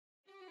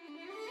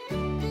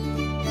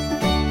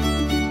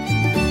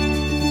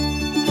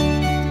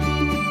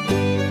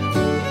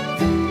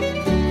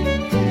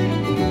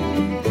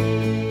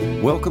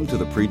Welcome to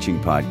the preaching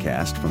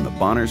podcast from the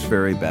Bonners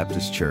Ferry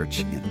Baptist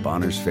Church in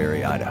Bonners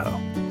Ferry, Idaho.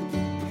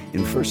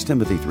 In 1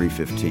 Timothy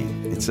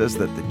 3:15, it says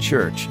that the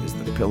church is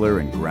the pillar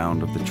and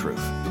ground of the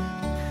truth.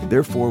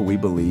 Therefore, we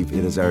believe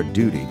it is our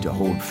duty to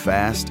hold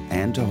fast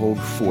and to hold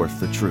forth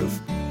the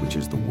truth, which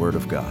is the Word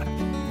of God.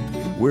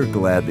 We're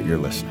glad that you're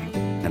listening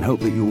and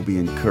hope that you will be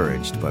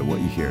encouraged by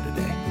what you hear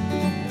today.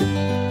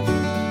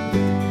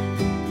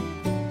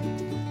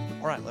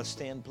 All right, let's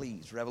stand,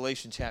 please.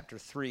 Revelation chapter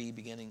 3,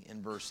 beginning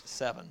in verse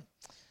 7.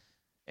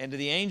 And to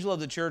the angel of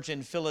the church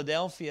in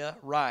Philadelphia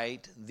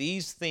write,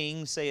 These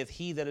things saith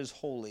he that is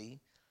holy,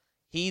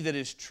 he that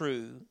is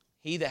true,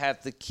 he that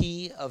hath the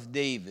key of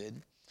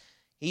David,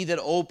 he that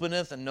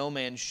openeth, and no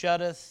man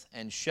shutteth,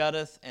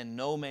 and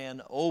no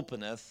man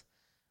openeth.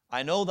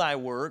 I know thy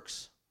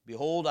works.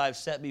 Behold, I have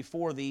set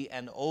before thee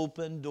an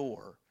open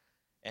door,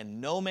 and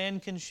no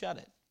man can shut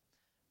it.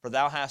 For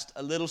thou hast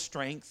a little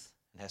strength,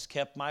 and hast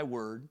kept my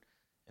word,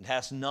 and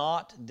hast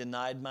not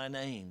denied my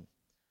name.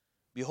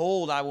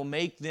 Behold, I will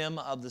make them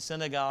of the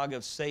synagogue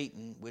of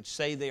Satan, which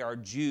say they are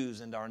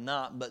Jews, and are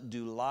not, but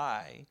do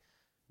lie.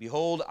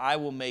 Behold, I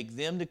will make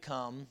them to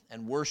come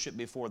and worship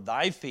before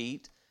thy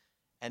feet,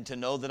 and to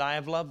know that I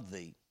have loved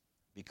thee.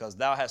 Because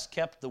thou hast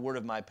kept the word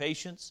of my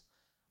patience,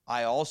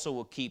 I also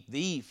will keep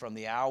thee from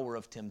the hour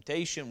of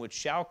temptation, which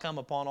shall come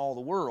upon all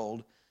the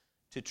world,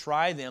 to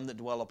try them that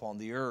dwell upon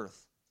the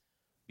earth.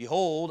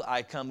 Behold,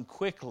 I come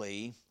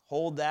quickly.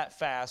 Hold that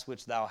fast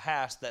which thou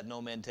hast, that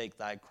no man take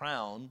thy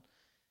crown.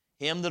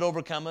 Him that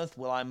overcometh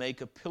will I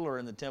make a pillar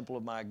in the temple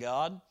of my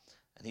God,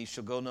 and he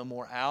shall go no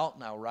more out,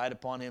 and I will write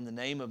upon him the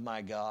name of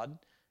my God,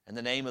 and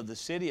the name of the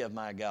city of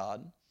my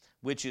God,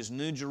 which is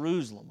New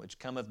Jerusalem, which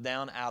cometh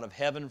down out of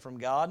heaven from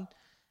God,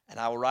 and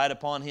I will write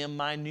upon him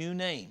my new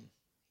name.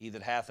 He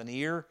that hath an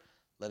ear,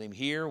 let him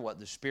hear what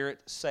the Spirit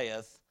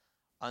saith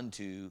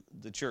unto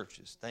the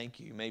churches. Thank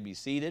you. You may be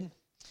seated.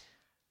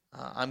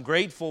 I'm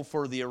grateful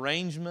for the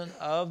arrangement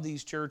of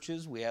these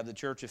churches. We have the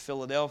Church of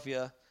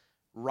Philadelphia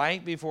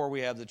right before we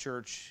have the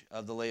Church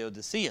of the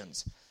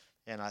Laodiceans,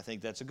 and I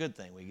think that's a good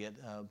thing. We get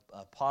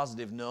a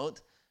positive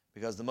note,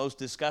 because the most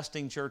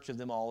disgusting church of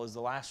them all is the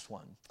last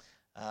one.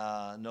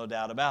 No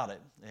doubt about it.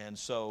 And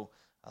so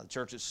the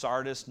church at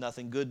Sardis,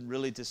 nothing good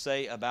really to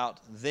say about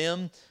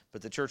them,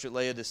 but the church at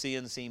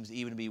Laodicea seems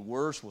even to be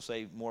worse. We'll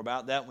say more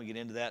about that when we get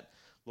into that,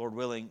 Lord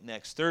willing,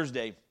 next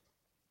Thursday.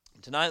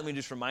 Tonight, let me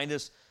just remind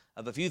us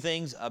of a few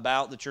things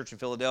about the church in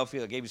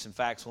Philadelphia. I gave you some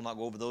facts. We'll not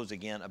go over those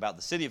again about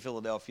the city of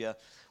Philadelphia.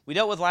 We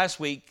dealt with last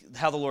week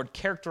how the Lord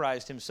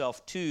characterized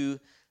himself to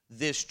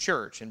this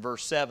church in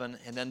verse 7,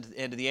 and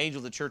to the angel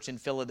of the church in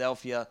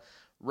Philadelphia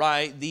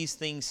write, These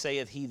things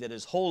saith he that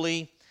is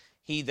holy,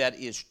 he that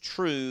is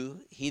true,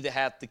 he that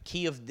hath the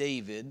key of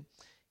David,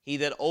 he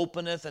that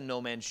openeth, and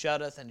no man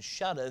shutteth,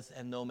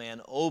 and no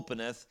man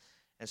openeth.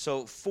 And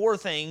so 4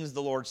 things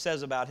the Lord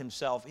says about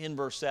himself in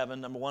verse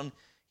 7. Number 1,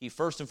 he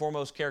first and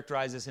foremost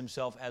characterizes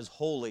himself as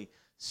holy.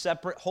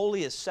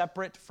 Holy is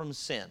separate from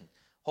sin.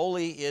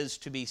 Holy is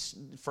to be,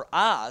 for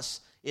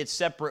us, it's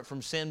separate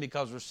from sin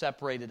because we're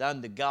separated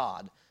unto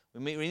God.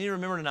 We need to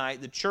remember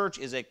tonight, the church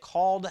is a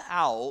called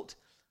out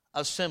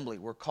assembly.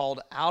 We're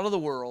called out of the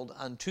world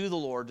unto the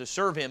Lord to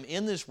serve him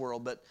in this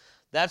world, but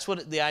that's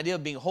what the idea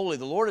of being holy.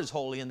 The Lord is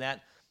holy in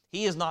that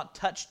he is not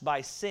touched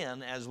by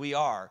sin as we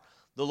are.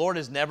 The Lord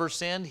has never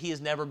sinned. He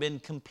has never been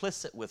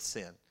complicit with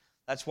sin.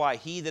 That's why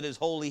he that is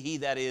holy, he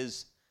that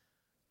is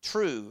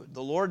true.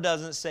 The Lord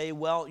doesn't say,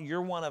 well,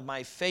 you're one of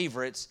my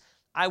favorites.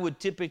 I would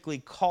typically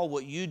call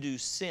what you do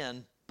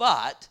sin,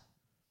 but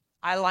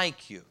I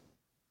like you.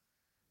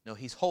 No,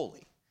 he's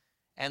holy.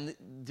 And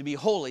to be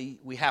holy,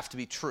 we have to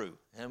be true.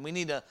 And we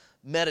need to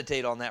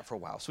meditate on that for a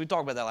while. So we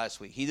talked about that last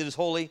week. He that is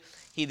holy,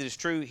 he that is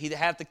true, he that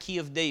hath the key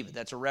of David.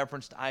 That's a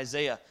reference to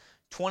Isaiah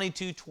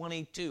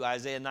 22:22.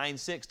 Isaiah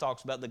 9:6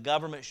 talks about the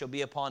government shall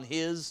be upon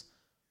his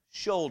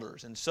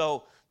shoulders. And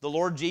so the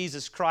Lord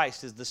Jesus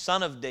Christ is the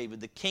Son of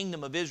David. The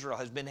kingdom of Israel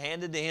has been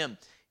handed to him.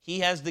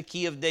 He has the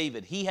key of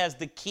David. He has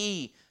the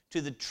key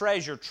to the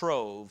treasure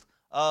trove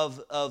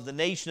of the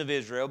nation of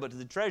Israel, but to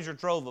the treasure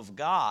trove of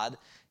God.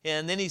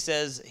 And then he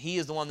says, he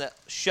is the one that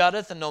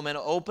shutteth and no man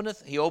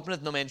openeth. He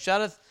openeth, no man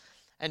shutteth,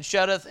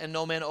 and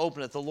no man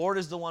openeth. The Lord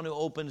is the one who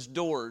opens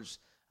doors.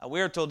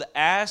 We are told to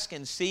ask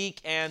and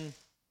seek and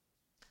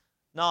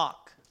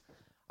knock.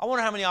 I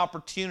wonder how many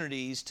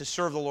opportunities to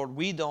serve the Lord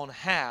we don't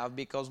have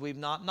because we've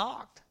not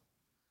knocked.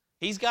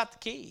 He's got the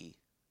key.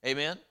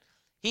 Amen?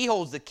 He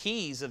holds the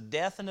keys of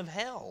death and of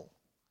hell.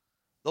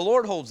 The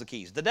Lord holds the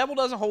keys. The devil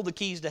doesn't hold the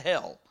keys to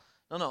hell.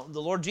 No,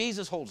 the Lord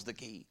Jesus holds the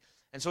key.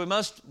 And so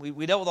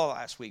we dealt with all that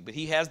last week, but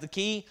he has the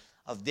key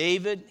of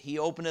David. He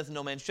openeth and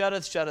no man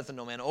shutteth, and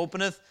no man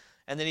openeth.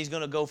 And then he's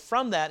going to go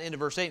from that into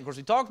verse 8. Of course,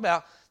 we talked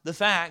about the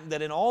fact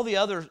that in all the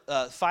other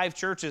 5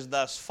 churches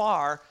thus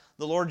far,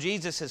 the Lord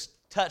Jesus has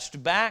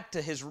touched back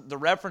to the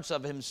reference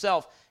of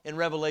himself in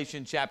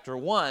Revelation chapter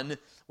 1,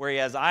 where he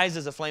has eyes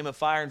as a flame of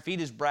fire and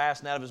feet as brass,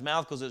 and out of his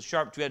mouth goes a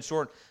sharp two-edged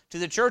sword. To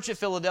the church at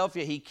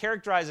Philadelphia, he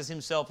characterizes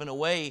himself in a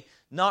way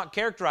not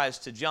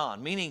characterized to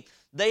John, meaning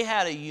they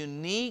had a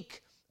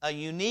unique a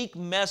unique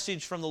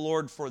message from the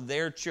Lord for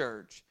their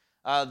church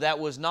that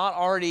was not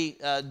already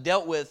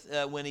dealt with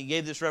when he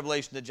gave this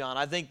revelation to John.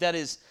 I think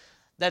that's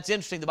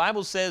interesting. The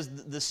Bible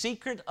says the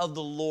secret of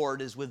the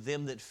Lord is with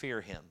them that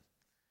fear him.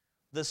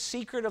 The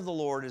secret of the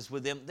Lord is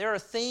with them. There are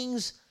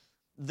things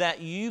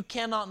that you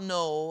cannot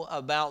know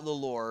about the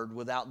Lord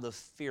without the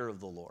fear of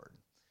the Lord.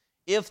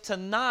 If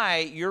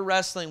tonight you're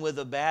wrestling with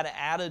a bad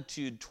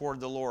attitude toward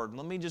the Lord,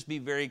 let me just be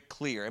very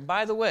clear. And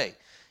by the way,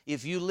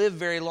 if you live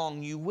very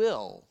long, you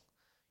will.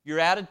 Your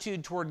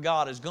attitude toward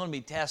God is going to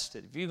be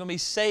tested. If you're going to be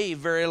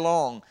saved very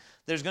long,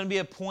 there's going to be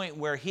a point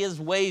where his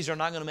ways are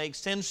not going to make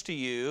sense to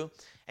you,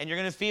 and you're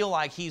going to feel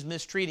like he's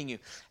mistreating you.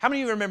 How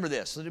many of you remember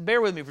this?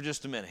 Bear with me for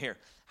just a minute here.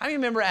 How many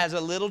of you remember as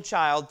a little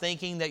child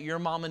thinking that your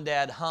mom and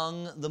dad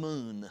hung the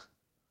moon?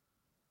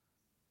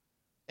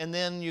 And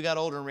then you got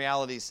older and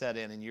reality set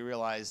in and you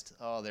realized,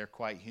 oh, they're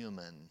quite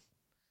human.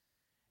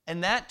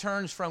 And that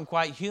turns from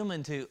quite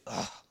human to,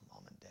 oh,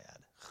 mom and dad,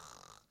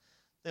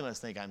 they must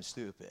think I'm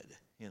stupid,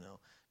 you know.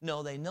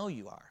 No, they know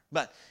you are.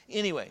 But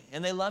anyway,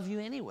 and they love you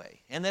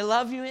anyway. And they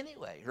love you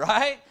anyway,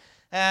 right?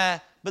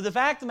 But the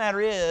fact of the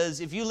matter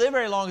is, if you live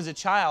very long as a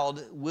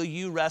child, will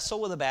you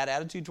wrestle with a bad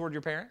attitude toward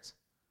your parents?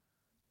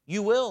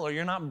 You will, or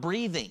you're not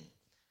breathing.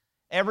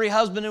 Every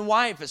husband and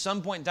wife at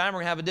some point in time are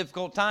going to have a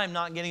difficult time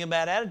not getting a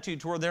bad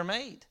attitude toward their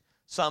mate.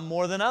 Some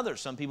more than others.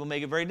 Some people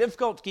make it very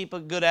difficult to keep a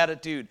good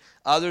attitude.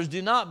 Others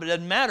do not, but it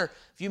doesn't matter.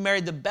 If you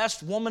married the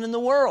best woman in the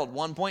world,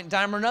 one point in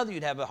time or another,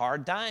 you'd have a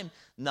hard time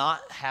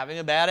not having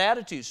a bad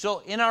attitude.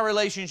 So in our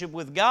relationship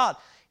with God,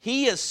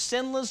 he is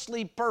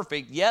sinlessly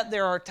perfect, yet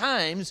there are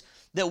times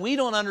that we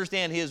don't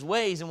understand his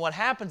ways, and what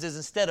happens is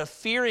instead of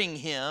fearing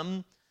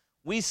him,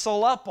 we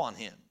soul up on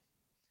him.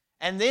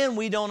 And then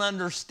we don't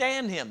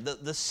understand him.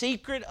 The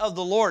secret of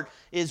the Lord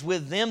is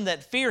with them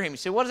that fear him. You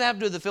say, what does that have to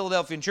do with the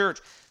Philadelphian church?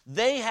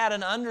 They had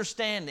an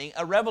understanding,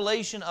 a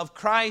revelation of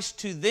Christ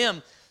to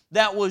them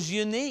that was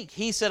unique.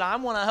 He said, I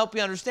want to help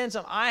you understand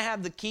something. I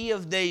have the key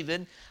of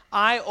David.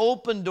 I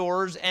open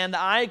doors and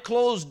I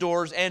close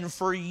doors. And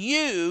for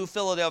you,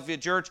 Philadelphia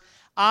church,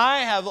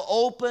 I have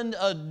opened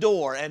a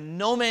door and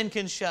no man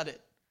can shut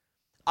it.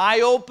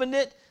 I opened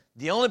it.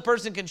 The only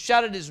person can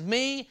shut it is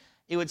me.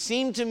 It would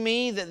seem to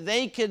me that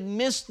they could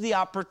miss the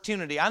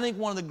opportunity. I think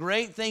one of the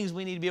great things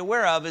we need to be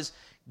aware of is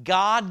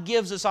God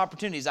gives us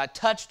opportunities. I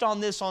touched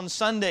on this on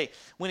Sunday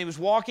when he was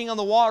walking on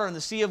the water in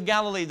the Sea of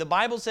Galilee. The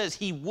Bible says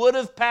he would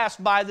have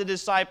passed by the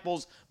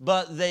disciples,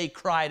 but they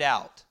cried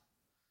out.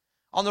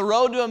 On the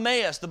road to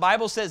Emmaus, the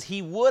Bible says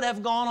he would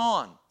have gone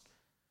on,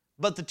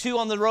 but the two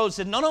on the road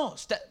said, no,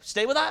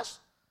 stay with us.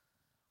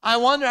 I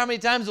wonder how many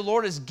times the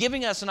Lord is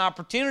giving us an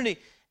opportunity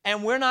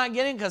and we're not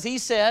getting, because he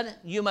said,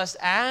 you must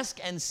ask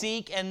and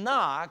seek and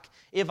knock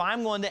if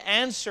I'm going to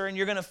answer and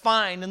you're going to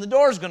find and the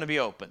door's going to be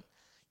open.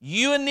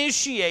 You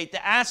initiate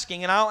the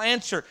asking and I'll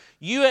answer.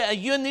 You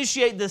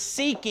initiate the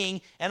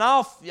seeking and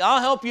I'll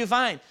help you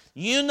find.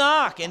 You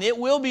knock and it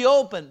will be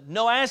open.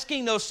 No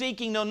asking, no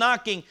seeking, no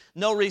knocking,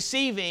 no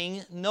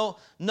receiving, no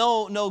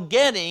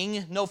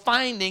getting, no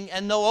finding,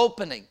 and no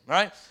opening.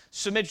 Right?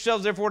 Submit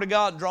yourselves therefore to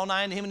God, draw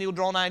nigh unto him and he will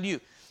draw nigh to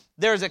you.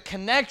 There's a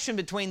connection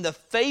between the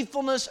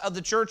faithfulness of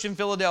the church in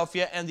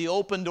Philadelphia and the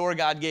open door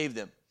God gave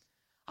them.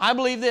 I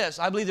believe this.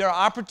 I believe there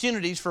are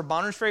opportunities for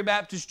Bonners Ferry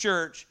Baptist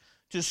Church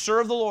to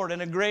serve the Lord in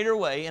a greater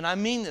way, and I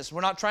mean this.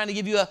 We're not trying to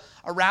give you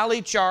a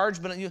rally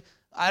charge, but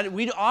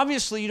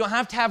obviously you don't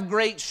have to have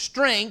great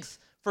strength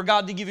for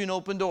God to give you an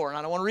open door. And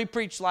I don't want to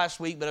re-preach last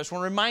week, but I just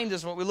want to remind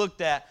us of what we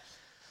looked at.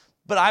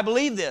 But I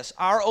believe this.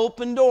 Our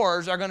open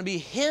doors are going to be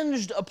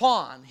hinged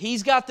upon.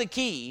 He's got the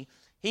key.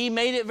 He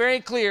made it very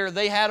clear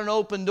they had an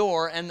open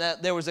door and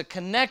that there was a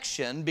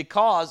connection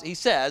because he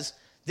says,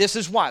 this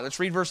is why. Let's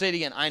read verse 8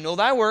 again. I know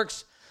thy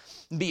works.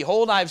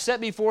 Behold, I have set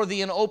before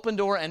thee an open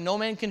door, and no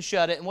man can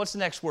shut it. And what's the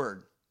next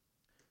word?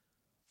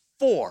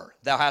 For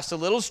thou hast a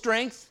little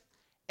strength,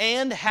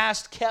 and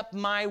hast kept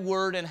my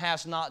word, and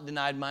hast not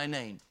denied my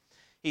name.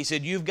 He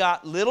said, you've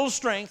got a little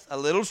strength,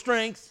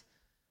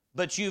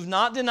 but you've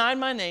not denied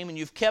my name, and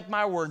you've kept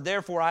my word.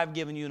 Therefore, I've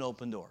given you an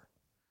open door.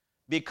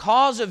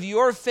 Because of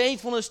your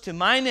faithfulness to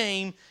my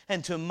name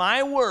and to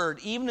my word,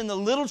 even in the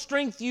little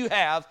strength you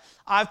have,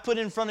 I've put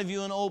in front of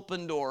you an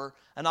open door.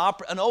 An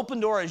open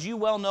door, as you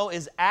well know,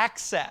 is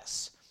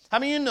access. How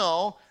many of you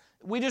know,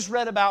 we just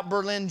read about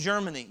Berlin,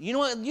 Germany. You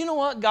know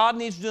what God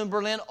needs to do in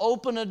Berlin?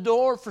 Open a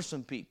door for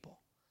some people.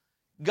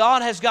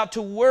 God has got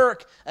to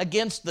work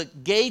against the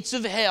gates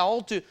of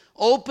hell to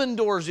open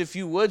doors, if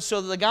you would,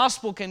 so that the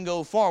gospel can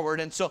go forward.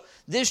 And so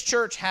this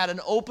church had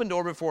an open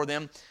door before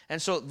them. And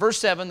so verse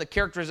 7, the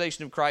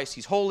characterization of Christ,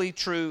 he's holy,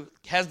 true,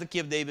 has the key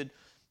of David,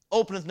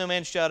 openeth no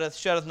man shutteth,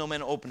 shutteth no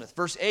man openeth.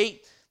 Verse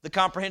 8, the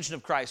comprehension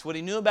of Christ. What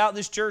he knew about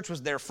this church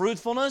was their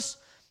fruitfulness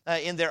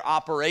in their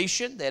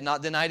operation. They had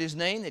not denied his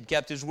name. They'd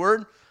kept his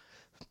word.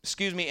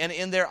 And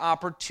in their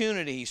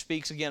opportunity. He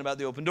speaks again about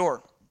the open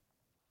door.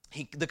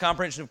 The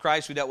comprehension of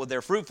Christ, we dealt with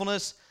their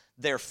fruitfulness,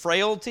 their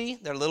frailty,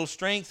 their little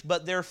strength,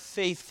 but their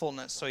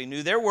faithfulness. So he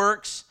knew their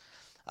works.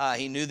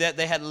 He knew that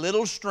they had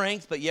little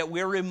strength, but yet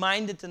we're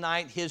reminded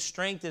tonight his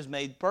strength is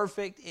made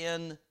perfect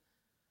in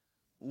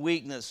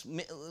weakness,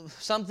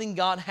 something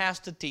God has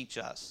to teach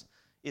us,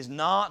 is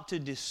not to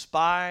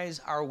despise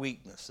our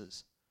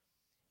weaknesses.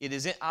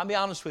 I'll be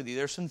honest with you,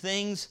 there's some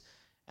things,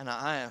 and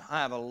I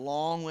have a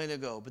long way to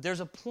go, but there's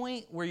a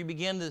point where you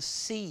begin to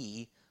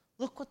see,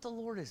 look what the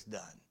Lord has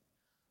done.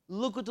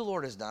 Look what the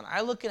Lord has done.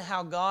 I look at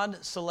how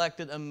God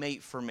selected a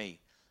mate for me.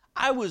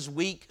 I was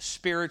weak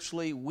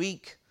spiritually,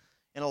 weak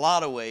in a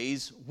lot of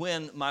ways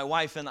when my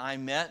wife and I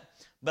met,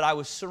 but I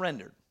was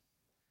surrendered.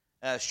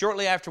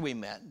 Shortly after we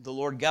met, the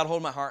Lord got hold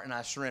of my heart and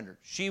I surrendered.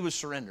 She was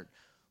surrendered.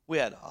 We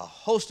had a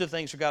host of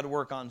things for God to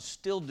work on,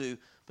 still do,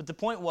 but the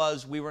point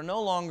was we were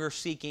no longer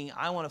seeking,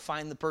 I want to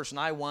find the person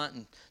I want.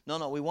 And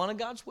no, we wanted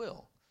God's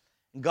will.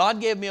 And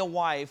God gave me a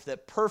wife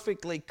that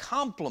perfectly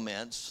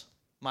complements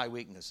my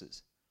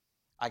weaknesses.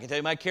 I can tell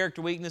you my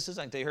character weaknesses,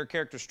 I can tell you her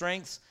character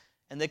strengths,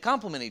 and they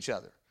complement each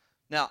other.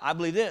 Now, I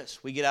believe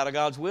this, we get out of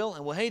God's will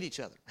and we'll hate each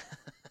other.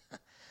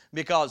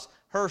 Because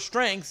her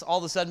strengths all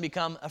of a sudden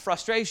become a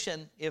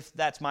frustration if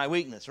that's my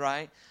weakness,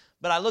 right?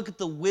 But I look at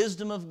the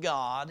wisdom of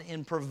God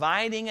in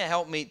providing a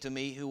helpmeet to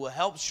me who will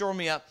help shore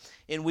me up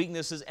in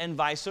weaknesses and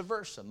vice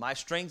versa. My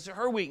strengths are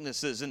her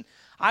weaknesses. And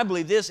I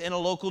believe this in a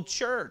local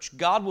church.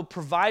 God will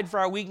provide for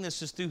our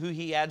weaknesses through who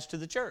He adds to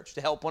the church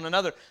to help one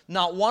another.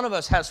 Not one of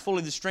us has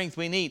fully the strength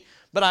we need.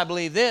 But I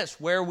believe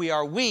this, where we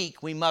are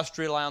weak, we must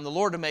rely on the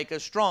Lord to make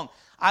us strong.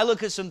 I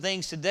look at some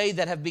things today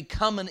that have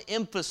become an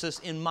emphasis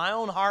in my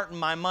own heart and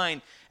my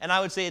mind. And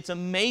I would say it's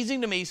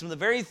amazing to me, some of the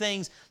very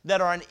things that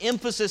are an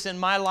emphasis in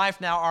my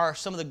life now are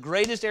some of the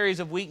greatest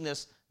areas of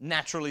weakness,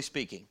 naturally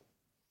speaking.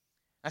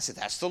 I said,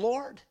 that's the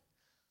Lord.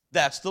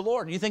 That's the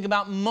Lord. You think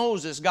about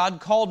Moses. God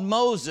called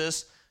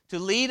Moses to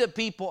lead a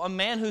people, a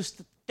man who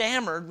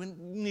stammered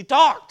when he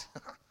talked.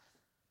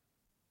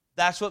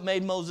 That's what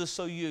made Moses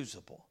so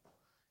usable.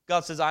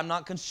 God says, I'm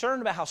not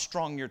concerned about how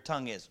strong your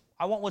tongue is.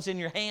 I want what's in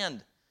your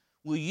hand.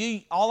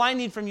 All I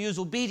need from you is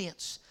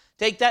obedience.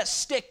 Take that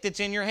stick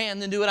that's in your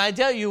hand and do what I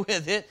tell you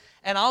with it,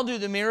 and I'll do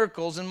the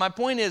miracles. And my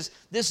point is,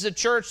 this is a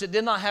church that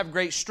did not have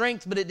great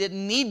strength, but it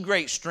didn't need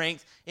great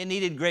strength. It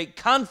needed great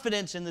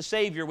confidence in the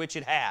Savior, which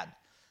it had.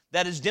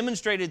 That is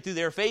demonstrated through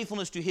their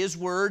faithfulness to His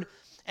Word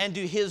and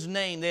to His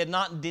name. They had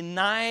not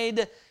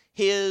denied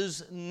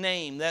His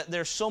name.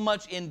 There's so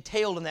much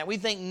entailed in that. We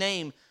think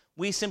name,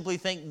 we simply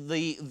think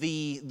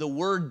the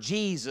word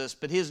Jesus,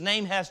 but His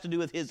name has to do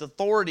with His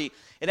authority.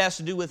 It has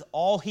to do with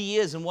all He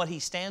is and what He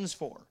stands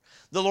for.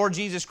 The Lord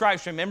Jesus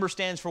Christ, remember,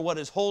 stands for what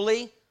is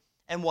holy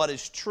and what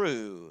is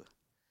true.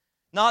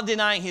 Not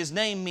denying His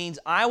name means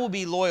I will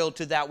be loyal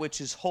to that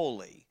which is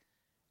holy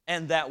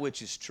and that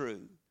which is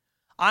true.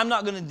 I'm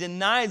not going to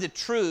deny the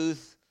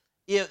truth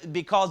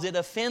because it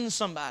offends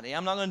somebody.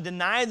 I'm not going to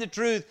deny the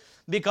truth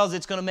because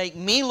it's going to make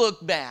me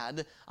look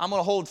bad. I'm going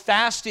to hold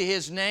fast to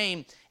His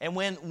name. And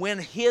when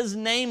His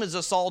name is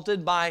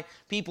assaulted by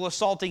people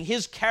assaulting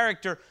His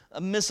character,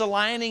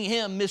 misaligning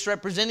Him,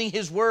 misrepresenting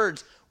His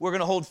words, we're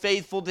going to hold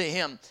faithful to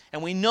Him.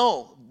 And we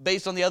know,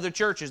 based on the other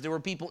churches, there were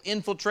people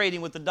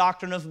infiltrating with the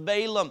doctrine of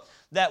Balaam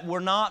that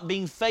were not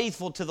being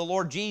faithful to the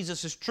Lord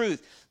Jesus'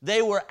 truth.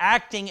 They were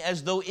acting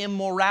as though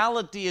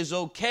immorality is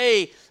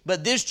okay,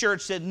 but this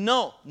church said,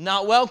 no,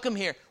 not welcome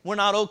here. We're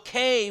not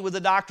okay with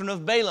the doctrine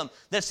of Balaam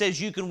that says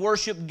you can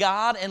worship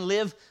God and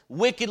live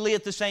wickedly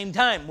at the same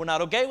time. We're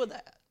not okay with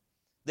that.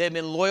 They have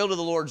been loyal to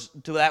the Lord,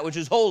 to that which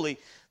is holy,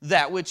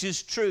 that which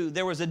is true.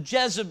 There was a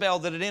Jezebel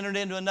that had entered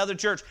into another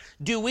church.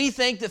 Do we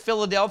think that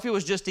Philadelphia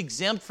was just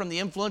exempt from the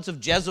influence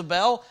of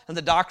Jezebel and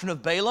the doctrine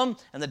of Balaam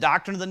and the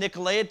doctrine of the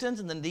Nicolaitans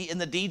and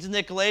the deeds of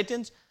the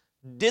Nicolaitans?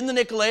 Didn't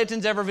the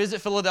Nicolaitans ever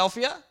visit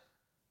Philadelphia?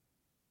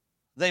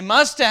 They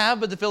must have,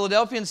 but the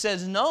Philadelphian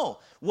says, no.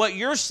 What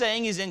you're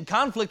saying is in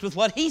conflict with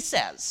what he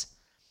says.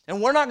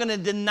 And we're not going to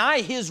deny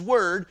his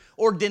word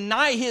or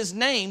deny his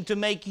name to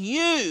make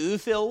you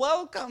feel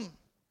welcome.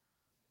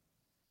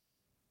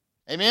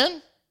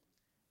 Amen?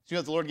 See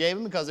what the Lord gave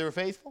them because they were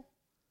faithful?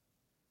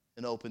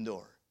 An open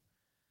door.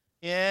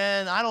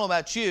 And I don't know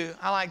about you,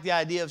 I like the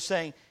idea of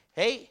saying,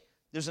 hey,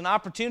 there's an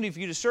opportunity for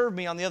you to serve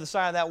me on the other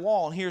side of that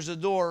wall, and here's a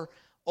door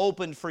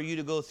open for you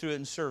to go through it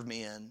and serve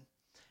me in.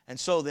 And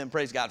so then,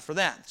 praise God for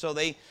that. So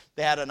they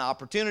had an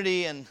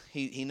opportunity, and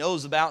he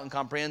knows about and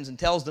comprehends and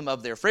tells them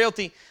of their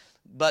frailty,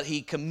 but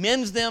he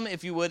commends them,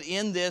 if you would,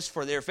 in this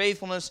for their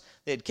faithfulness.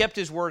 They had kept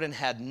his word and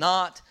had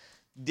not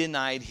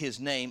denied his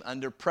name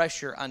under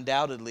pressure,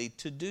 undoubtedly,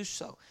 to do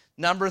so.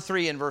 Number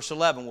 3 in verse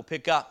 11. We'll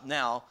pick up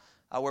now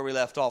where we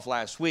left off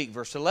last week.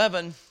 Verse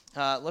 11,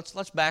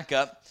 let's back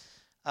up.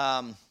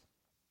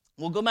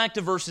 We'll go back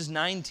to verses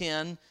 9,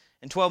 10,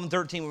 and 12 and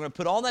 13. We're going to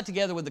put all that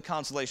together with the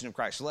consolation of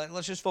Christ. So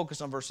let's just focus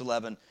on verse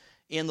 11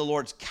 in the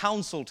Lord's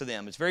counsel to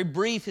them. It's very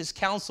brief, his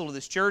counsel to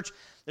this church.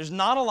 There's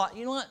not a lot.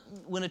 You know what?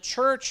 When a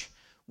church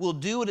will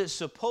do what it's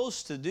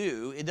supposed to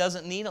do, it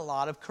doesn't need a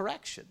lot of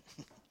correction.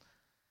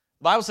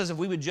 The Bible says if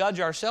we would judge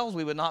ourselves,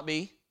 we would not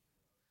be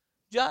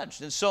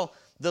judged. And so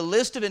the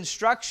list of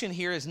instruction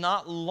here is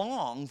not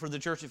long for the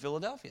church of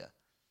Philadelphia.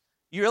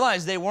 You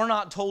realize they were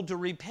not told to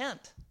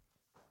repent.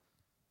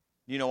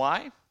 You know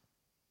why?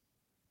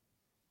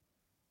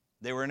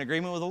 They were in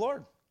agreement with the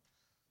Lord.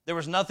 There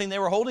was nothing they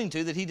were holding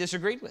to that he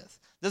disagreed with.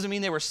 Doesn't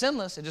mean they were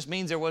sinless. It just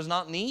means there was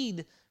not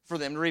need for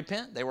them to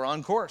repent. They were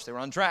on course. They were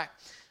on track.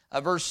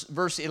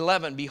 Verse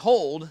 11,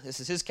 behold, this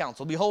is his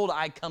counsel, behold,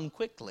 I come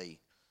quickly.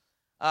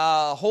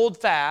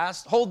 Hold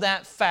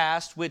that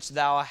fast which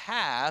thou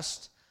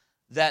hast,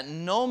 that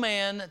no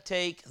man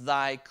take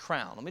thy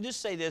crown. Let me just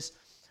say this.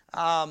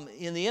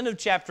 In the end of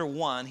chapter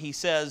 1, he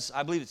says,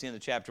 I believe it's the end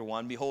of chapter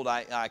 1, behold,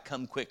 I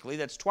come quickly.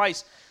 That's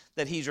twice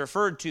that he's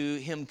referred to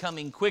him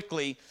coming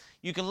quickly.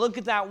 You can look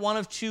at that one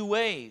of two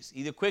ways.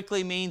 Either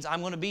quickly means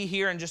I'm going to be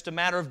here in just a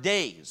matter of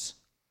days,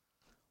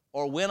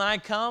 or when I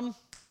come,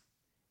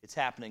 it's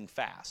happening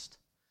fast.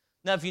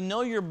 Now, if you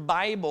know your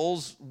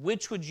Bibles,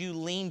 which would you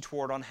lean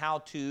toward on how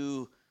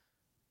to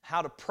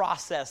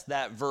process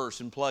that verse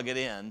and plug it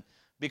in?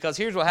 Because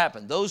here's what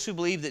happened. Those who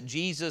believe that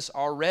Jesus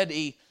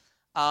already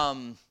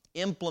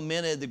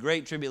implemented the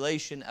Great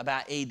Tribulation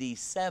about AD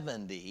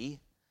 70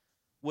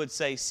 would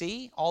say,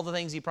 see, all the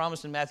things he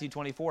promised in Matthew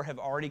 24 have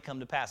already come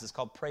to pass. It's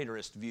called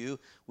preterist view.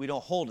 We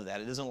don't hold to that.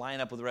 It doesn't line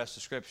up with the rest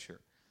of Scripture.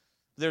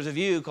 There's a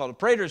view called a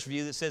preterist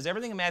view that says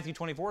everything in Matthew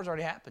 24 has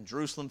already happened.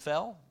 Jerusalem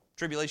fell.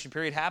 Tribulation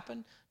period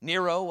happened.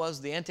 Nero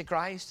was the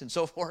Antichrist and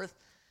so forth.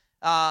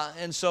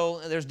 And so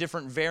there's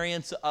different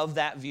variants of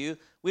that view.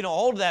 We don't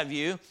hold to that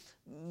view.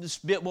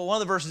 Well, one of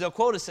the verses they'll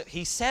quote is,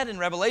 he said in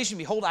Revelation,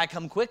 behold, I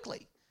come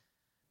quickly.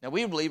 Now,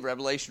 we believe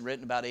Revelation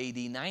written about AD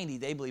 90.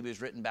 They believe it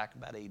was written back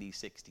about AD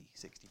 60,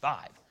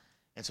 65.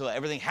 And so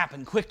everything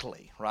happened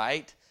quickly,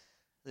 right?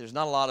 There's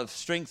not a lot of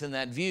strength in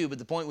that view, but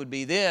the point would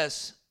be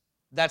this.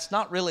 That's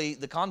not really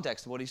the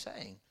context of what he's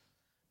saying.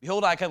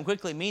 Behold, I come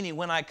quickly, meaning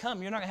when I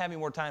come, you're not going to have any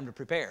more time to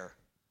prepare.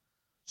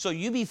 So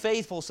you be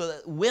faithful so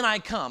that when I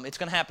come, it's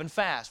going to happen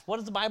fast. What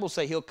does the Bible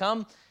say? He'll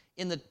come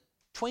in the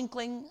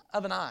twinkling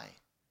of an eye.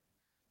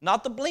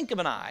 Not the blink of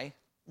an eye,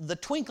 the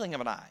twinkling of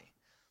an eye.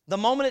 The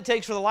moment it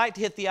takes for the light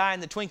to hit the eye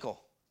and the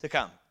twinkle to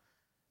come.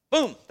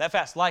 Boom, that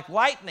fast. Like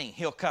lightning,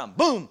 he'll come.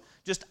 Boom,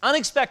 just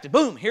unexpected.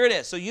 Boom, here it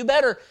is. So you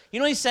better, you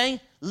know what he's saying?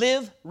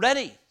 Live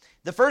ready.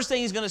 The first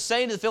thing he's going to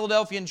say to the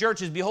Philadelphian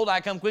church is, behold, I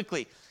come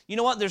quickly. You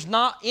know what? There's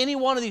not any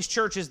one of these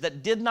churches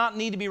that did not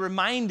need to be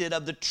reminded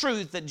of the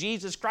truth that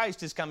Jesus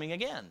Christ is coming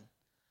again.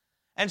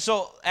 And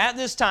so at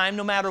this time,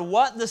 no matter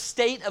what the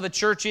state of a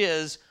church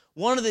is,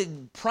 one of the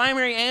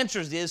primary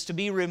answers is to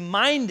be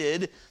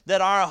reminded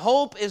that our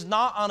hope is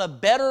not on a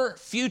better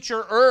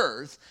future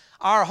earth.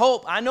 Our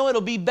hope, I know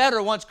it'll be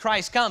better once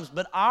Christ comes,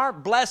 but our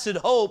blessed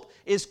hope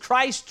is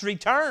Christ's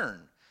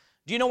return.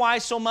 Do you know why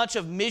so much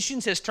of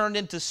missions has turned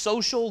into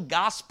social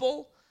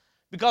gospel?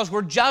 Because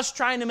we're just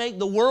trying to make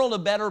the world a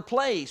better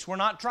place. We're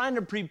not trying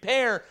to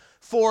prepare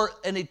for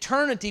an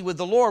eternity with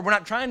the Lord. We're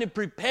not trying to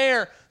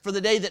prepare for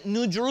the day that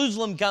New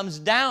Jerusalem comes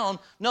down.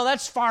 No,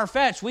 that's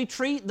far-fetched. We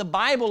treat the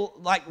Bible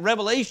like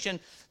Revelation,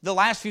 the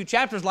last few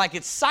chapters, like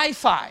it's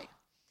sci-fi.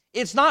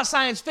 It's not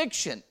science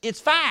fiction.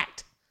 It's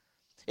fact.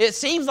 It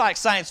seems like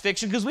science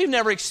fiction because we've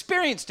never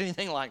experienced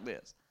anything like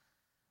this.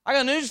 I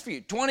got news for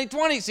you.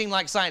 2020 seemed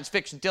like science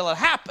fiction until it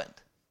happened.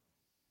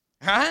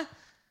 Huh?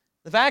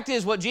 The fact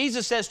is, what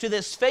Jesus says to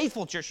this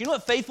faithful church, you know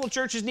what faithful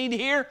churches need to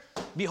hear?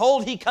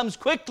 Behold, he comes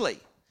quickly.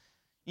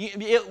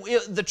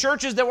 The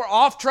churches that were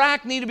off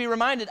track need to be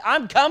reminded,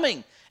 I'm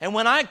coming. And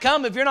when I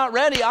come, if you're not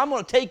ready, I'm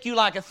going to take you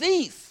like a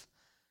thief.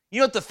 You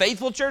know what the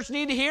faithful church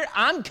need to hear?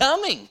 I'm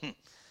coming.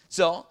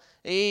 So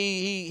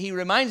he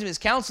reminds him, his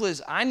counsel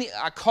is,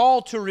 I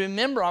call to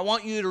remember. I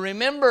want you to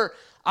remember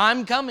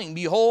I'm coming.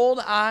 Behold,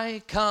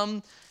 I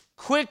come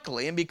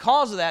quickly. And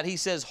because of that, he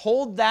says,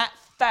 hold that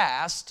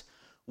fast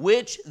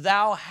which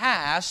thou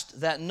hast,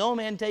 that no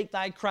man take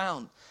thy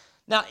crown.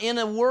 Now, in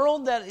a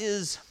world that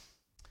is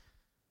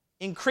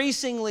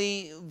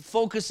increasingly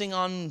focusing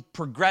on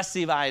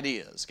progressive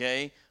ideas,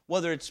 okay,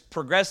 whether it's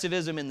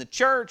progressivism in the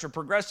church or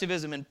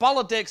progressivism in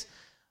politics,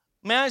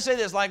 may I say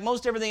this, like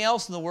most everything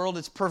else in the world,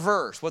 it's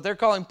perverse. What they're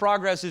calling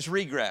progress is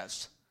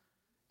regress.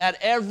 At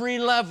every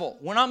level.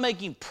 We're not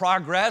making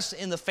progress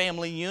in the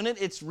family unit,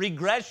 it's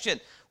regression.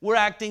 We're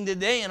acting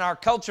today in our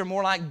culture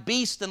more like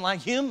beasts than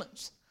like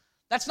humans.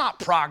 That's not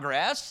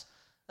progress.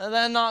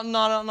 That's not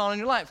in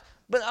your life.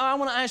 But I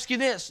want to ask you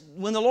this.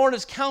 When the Lord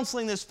is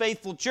counseling this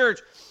faithful church,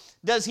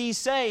 does he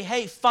say,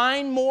 hey,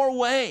 find more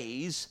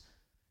ways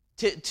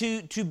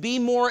to be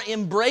more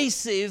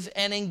embracive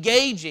and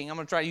engaging? I'm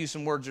going to try to use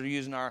some words that are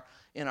used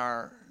in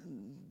our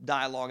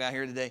dialogue out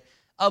here today,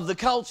 of the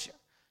culture.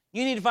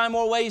 You need to find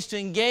more ways to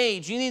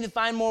engage. You need to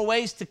find more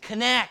ways to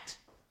connect.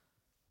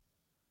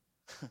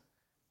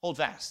 Hold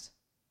fast.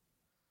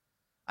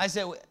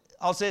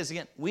 I'll say this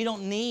again. We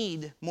don't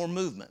need more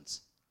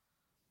movements.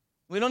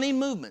 We don't need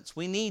movements.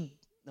 We need,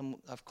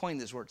 I've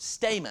coined this word,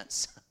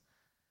 statements.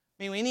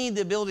 I mean, we need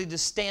the ability to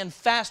stand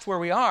fast where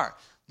we are.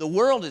 The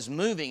world is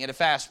moving at a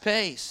fast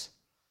pace.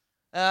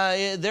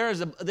 There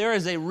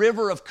is a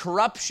river of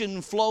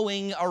corruption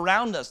flowing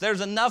around us.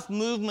 There's enough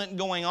movement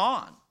going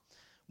on.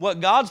 What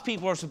God's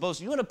people are supposed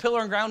to do, you know what a pillar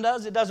and ground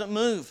does? It doesn't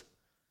move.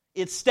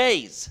 It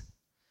stays.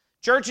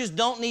 Churches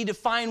don't need to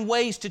find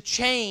ways to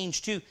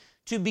change,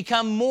 to to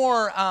become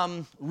more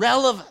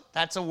relevant?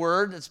 That's a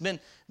word that's been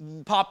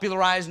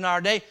popularized in our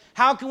day.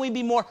 How can we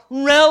be more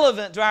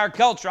relevant to our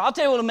culture? I'll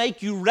tell you what will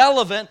make you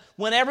relevant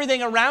when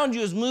everything around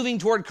you is moving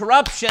toward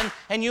corruption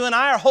and you and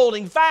I are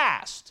holding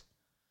fast.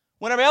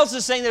 When everybody else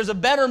is saying there's a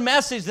better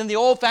message than the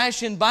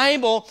old-fashioned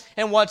Bible,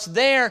 and what's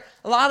there,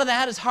 a lot of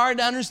that is hard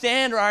to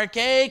understand or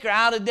archaic or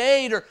out of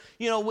date, or,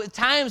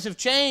 times have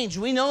changed.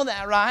 We know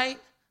that, right?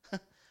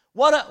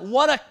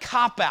 What a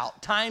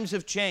cop-out. Times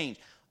have changed.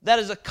 That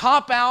is a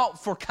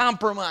cop-out for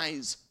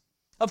compromise.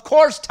 Of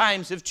course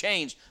times have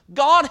changed.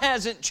 God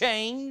hasn't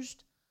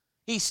changed.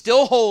 He's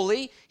still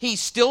holy. He's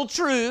still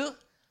true. And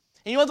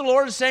you know what the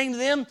Lord is saying to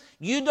them?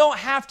 You don't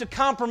have to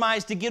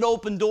compromise to get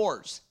open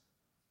doors.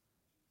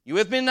 You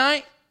with me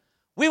tonight?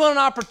 We want an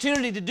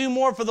opportunity to do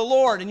more for the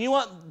Lord. And you know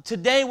what?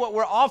 Today,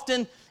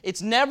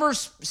 it's never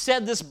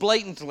said this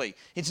blatantly.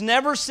 It's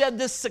never said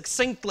this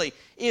succinctly.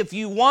 If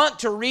you want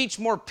to reach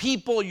more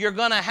people, you're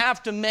going to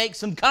have to make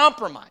some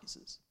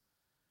compromises.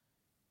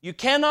 You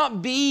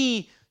cannot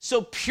be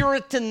so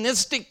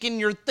puritanistic in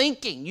your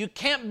thinking. You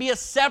can't be a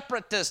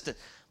separatist. I'm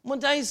going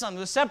to tell you something.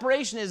 The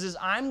separation is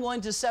I'm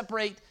going to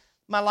separate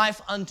my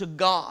life unto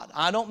God.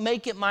 I don't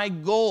make it my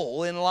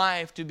goal in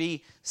life to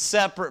be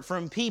separate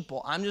from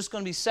people. I'm just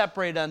going to be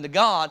separated unto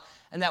God,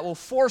 and that will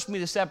force me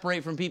to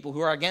separate from people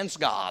who are against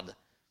God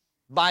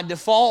by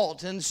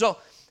default. And so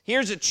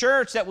here's a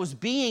church that was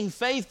being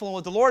faithful.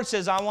 What the Lord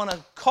says, I want to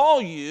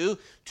call you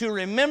to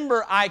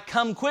remember I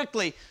come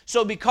quickly.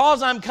 So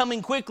because I'm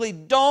coming quickly,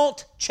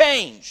 don't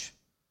change.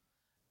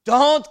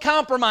 Don't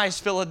compromise,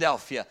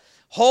 Philadelphia.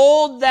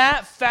 Hold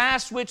that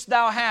fast which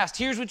thou hast.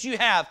 Here's what you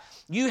have.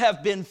 You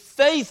have been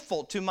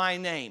faithful to my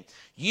name.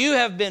 You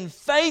have been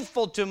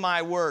faithful to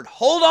my word.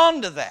 Hold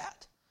on to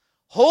that.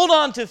 Hold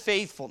on to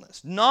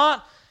faithfulness.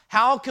 Not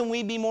how can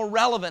we be more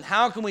relevant?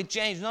 How can we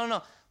change?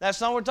 No.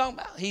 That's not what we're talking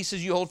about. He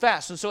says you hold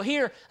fast. And so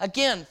here,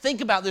 again, think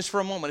about this for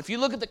a moment. If you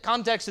look at the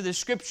context of this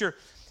scripture,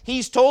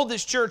 he's told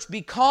this church,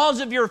 because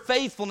of your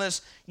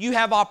faithfulness, you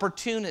have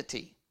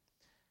opportunity.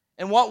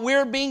 And what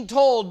we're being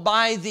told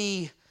by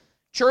the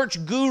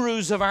church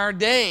gurus of our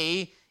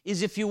day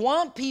is if you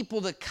want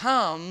people to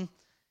come,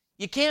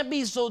 you can't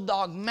be so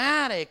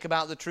dogmatic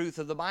about the truth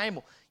of the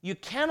Bible. You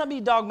cannot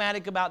be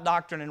dogmatic about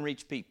doctrine and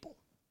reach people.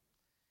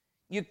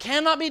 You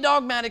cannot be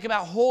dogmatic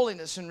about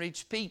holiness and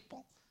reach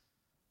people.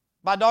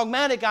 By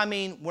dogmatic, I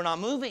mean we're not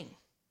moving.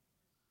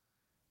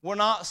 We're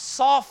not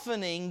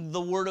softening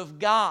the Word of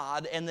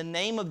God and the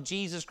name of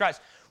Jesus Christ.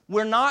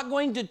 We're not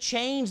going to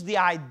change the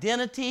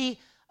identity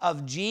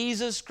of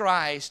Jesus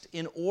Christ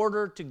in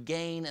order to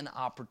gain an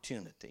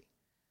opportunity.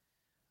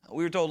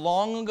 We were told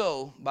long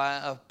ago by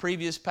a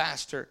previous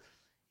pastor,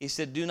 he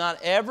said, do not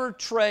ever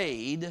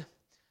trade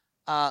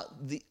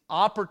the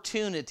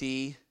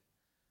opportunity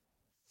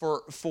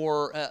for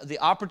the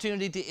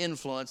opportunity to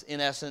influence,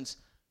 in essence,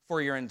 for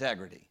your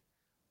integrity.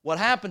 What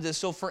happens is,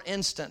 so for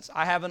instance,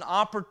 I have an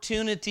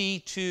opportunity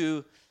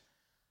to,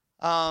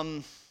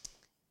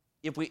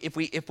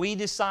 if we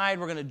decide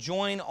we're going to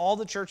join all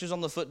the churches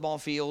on the football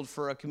field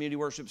for a community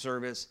worship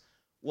service,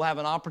 we'll have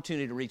an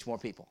opportunity to reach more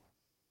people.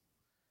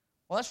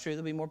 Well, that's true.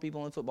 There'll be more people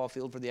on the football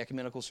field for the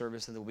ecumenical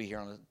service than there will be here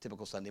on a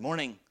typical Sunday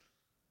morning.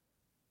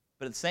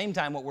 But at the same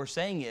time, what we're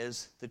saying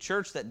is the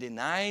church that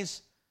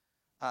denies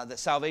that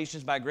salvation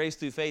is by grace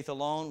through faith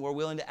alone, we're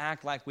willing to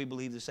act like we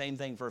believe the same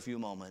thing for a few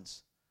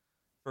moments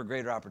for a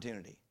greater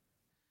opportunity.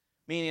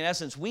 Meaning, in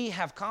essence, we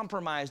have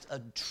compromised a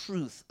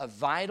truth, a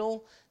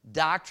vital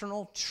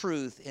doctrinal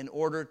truth in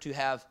order to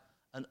have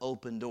an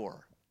open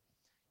door.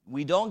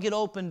 We don't get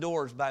open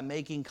doors by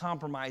making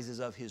compromises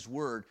of His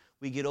Word.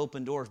 We get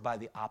open doors by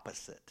the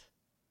opposite.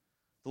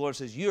 The Lord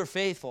says, you're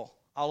faithful,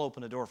 I'll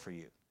open a door for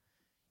you.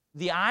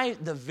 The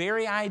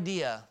very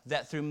idea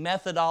that through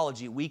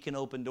methodology we can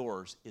open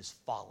doors is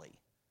folly.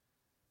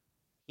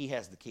 He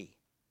has the key.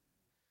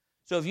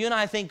 So if you and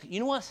I think, you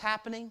know what's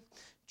happening?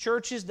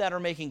 Churches that are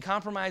making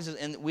compromises,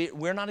 and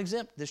we're not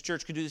exempt. This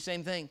church could do the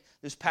same thing.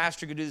 This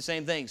pastor could do the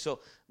same thing. So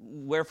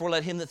wherefore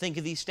let him that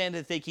thinketh he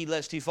standeth think he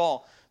lest he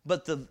fall.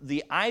 But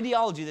the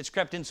ideology that's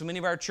crept in so many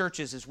of our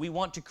churches is we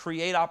want to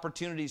create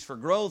opportunities for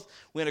growth.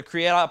 We want to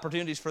create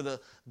opportunities for the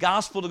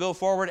gospel to go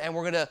forward, and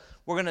we're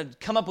going to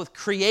come up with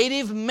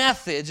creative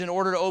methods in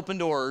order to open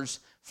doors.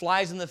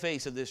 Flies in the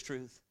face of this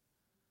truth.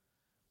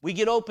 We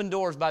get open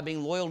doors by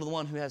being loyal to the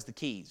one who has the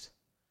keys.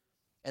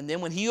 And then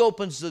when He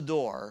opens the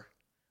door,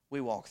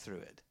 we walk through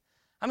it.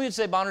 I'm going to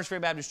say Bonners Ferry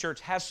Baptist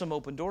Church has some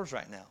open doors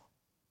right now.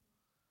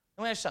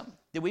 Let me ask you something.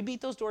 Did we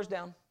beat those doors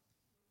down?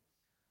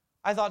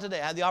 I thought today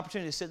I had the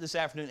opportunity to sit this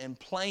afternoon and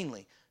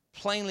plainly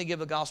give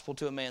the gospel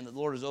to a man that the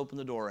Lord has opened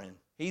the door in.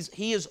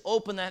 He has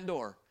opened that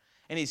door,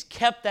 and He's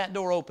kept that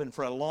door open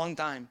for a long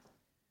time.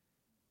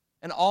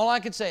 And all I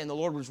could say, and the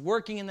Lord was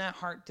working in that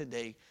heart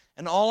today,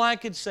 and all I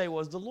could say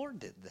was, the Lord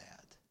did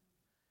that.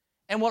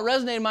 And what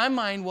resonated in my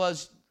mind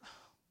was,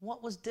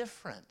 what was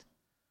different?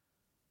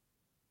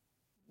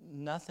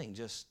 Nothing,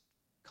 just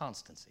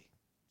constancy.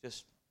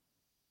 Just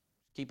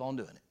keep on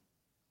doing it.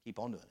 Keep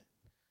on doing it.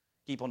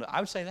 Keep on. I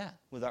would say that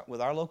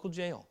with our local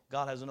jail,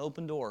 God has an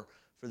open door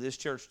for this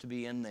church to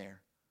be in there.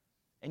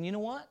 And you know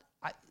what?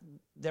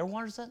 There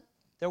wasn't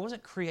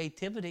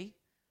creativity.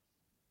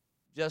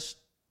 Just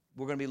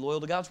we're going to be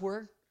loyal to God's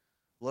word.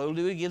 Loyal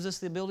to what He gives us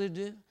the ability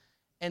to do.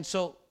 And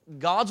so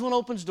God's one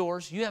opens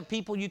doors. You have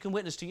people you can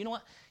witness to. You know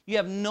what? You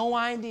have no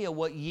idea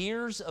what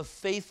years of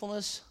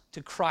faithfulness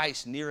to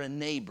Christ near a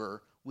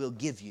neighbor will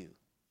give you.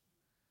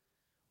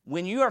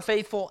 When you are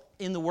faithful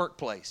in the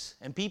workplace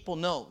and people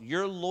know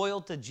you're loyal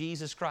to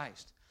Jesus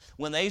Christ,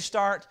 when they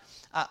start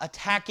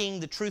attacking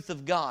the truth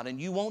of God and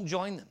you won't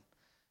join them,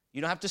 you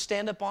don't have to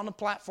stand up on the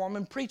platform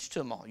and preach to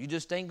them all. You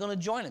just ain't going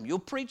to join them. You'll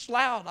preach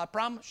loud, I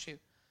promise you.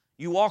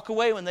 You walk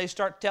away when they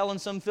start telling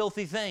some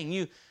filthy thing.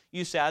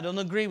 You say, I don't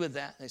agree with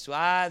that. They say,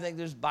 I think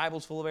this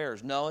Bible's full of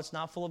errors. No, it's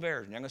not full of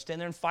errors. You're not going to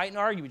stand there and fight and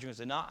argue, but you're going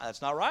to say, no,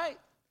 that's not right.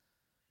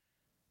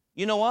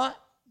 You know what?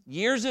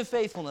 Years of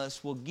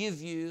faithfulness will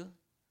give you,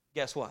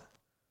 guess what?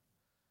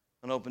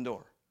 An open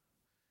door.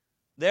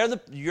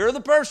 You're the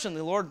person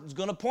the Lord is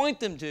going to point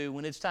them to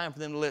when it's time for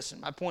them to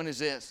listen. My point is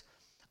this.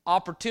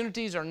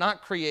 Opportunities are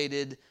not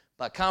created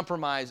by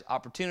compromise.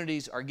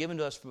 Opportunities are given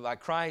to us by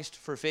Christ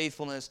for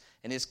faithfulness,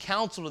 and His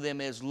counsel to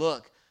them is,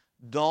 look,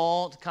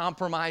 don't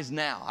compromise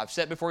now. I've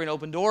set before you an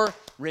open door.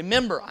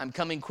 Remember, I'm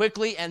coming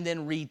quickly, and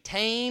then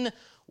retain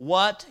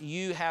what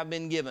you have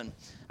been given.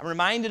 I'm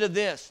reminded of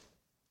this.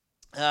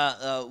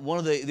 One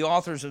of the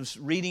authors I was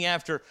reading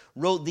after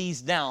wrote these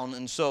down,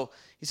 and so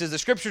he says, the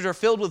Scriptures are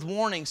filled with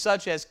warnings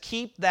such as,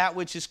 keep that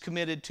which is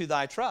committed to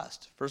thy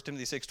trust, 1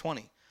 Timothy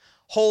 6:20.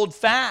 Hold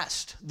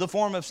fast the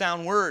form of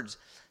sound words,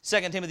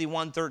 2 Timothy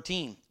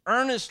 1:13.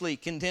 Earnestly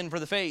contend for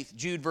the faith,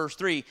 Jude verse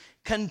 3.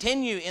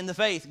 Continue in the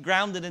faith,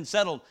 grounded and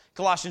settled,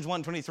 Colossians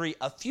 1:23.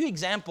 A few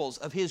examples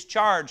of his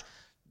charge.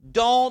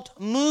 Don't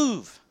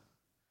move.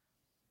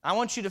 I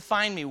want you to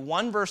find me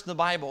one verse in the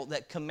Bible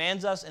that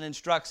commands us and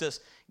instructs us,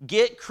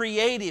 get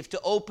creative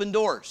to open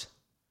doors.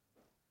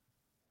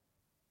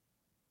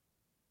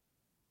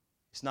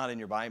 It's not in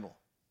your Bible.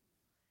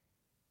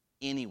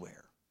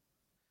 Anywhere.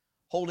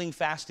 Holding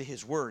fast to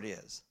His word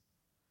is.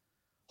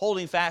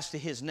 Holding fast to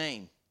His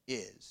name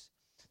is.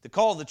 The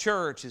call of the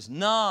church is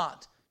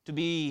not to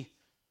be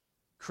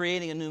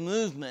creating a new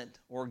movement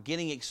or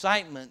getting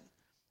excitement.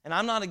 And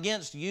I'm not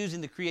against using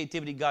the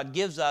creativity God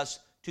gives us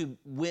to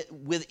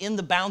within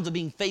the bounds of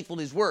being faithful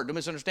to His word. Don't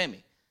misunderstand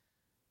me.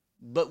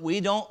 But we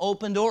don't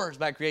open doors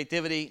by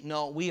creativity.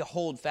 No, we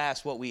hold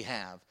fast what we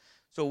have.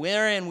 So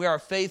wherein we are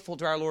faithful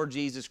to our Lord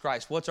Jesus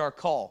Christ. What's our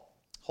call?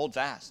 Hold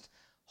fast.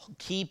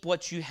 Keep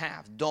what you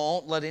have.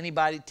 Don't let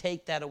anybody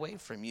take that away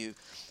from you.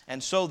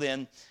 And so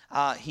then,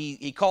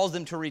 he calls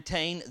them to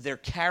retain their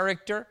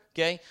character.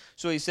 Okay?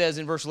 So he says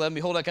in verse 11,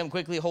 behold, I come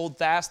quickly, hold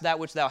fast that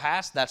which thou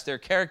hast. That's their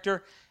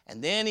character.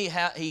 And then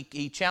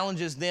he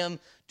challenges them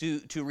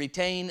to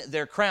retain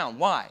their crown.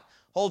 Why?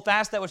 Hold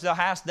fast that which thou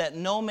hast, that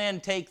no man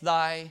take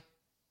thy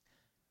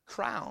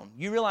crown.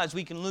 You realize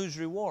we can lose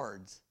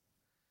rewards.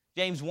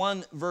 James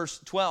 1 verse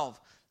 12.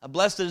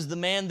 Blessed is the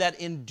man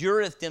that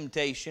endureth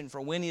temptation,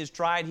 for when he is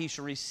tried, he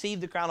shall receive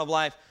the crown of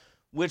life,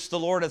 which the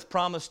Lord hath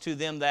promised to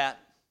them that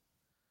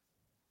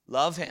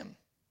love Him.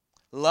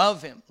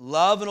 Love Him.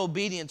 Love and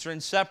obedience are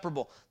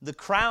inseparable. The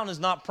crown is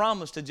not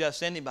promised to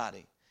just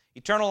anybody.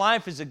 Eternal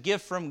life is a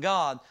gift from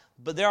God,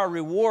 but there are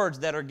rewards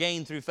that are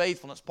gained through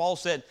faithfulness. Paul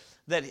said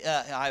that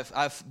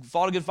I've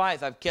fought a good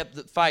fight. I've kept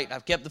the fight.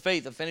 I've kept the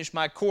faith. I've finished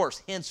my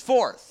course.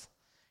 Henceforth,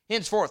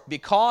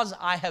 because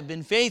I have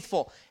been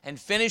faithful and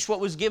finished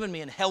what was given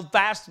me and held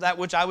fast to that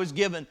which I was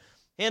given,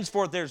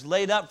 henceforth there's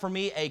laid up for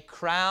me a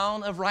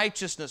crown of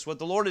righteousness. What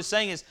the Lord is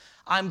saying is,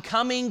 I'm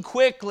coming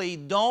quickly.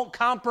 Don't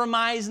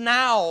compromise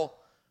now,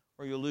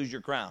 or you'll lose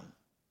your crown.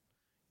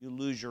 You'll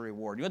lose your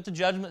reward. You know what the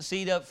judgment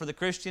seat up for the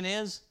Christian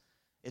is?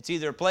 It's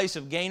either a place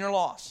of gain or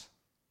loss.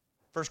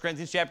 1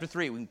 Corinthians chapter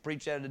 3, we can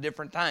preach that at a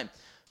different time.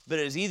 But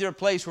it is either a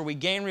place where we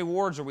gain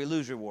rewards or we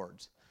lose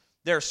rewards.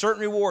 There are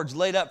certain rewards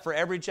laid up for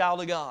every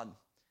child of God.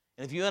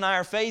 And if you and I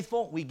are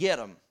faithful, we get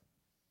them.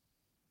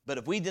 But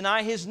if we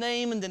deny His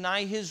name and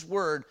deny His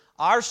word,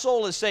 our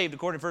soul is saved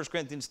according to 1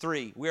 Corinthians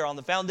 3. We are on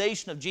the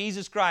foundation of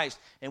Jesus Christ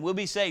and we'll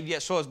be saved,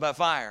 yes, so as by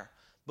fire.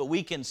 But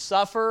we can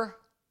suffer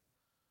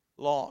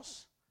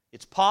loss.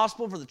 It's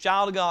possible for the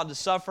child of God to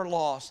suffer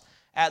loss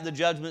at the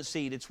judgment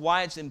seat. It's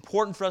why it's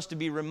important for us to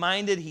be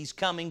reminded He's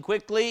coming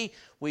quickly.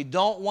 We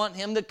don't want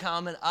Him to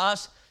come and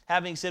us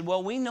having said,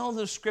 well, we know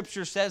the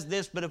Scripture says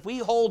this, but if we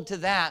hold to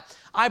that,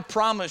 I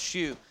promise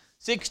you,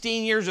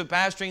 16 years of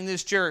pastoring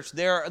this church,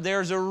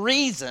 there's a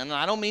reason, and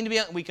I don't mean to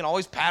be, we can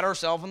always pat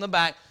ourselves on the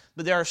back,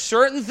 but there are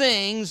certain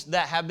things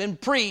that have been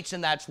preached,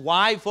 and that's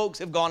why folks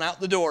have gone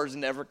out the doors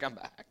and never come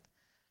back.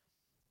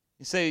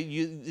 You say,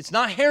 it's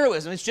not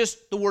heroism, it's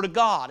just the Word of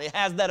God. It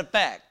has that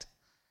effect.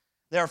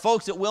 There are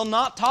folks that will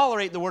not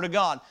tolerate the Word of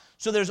God.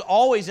 So there's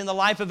always in the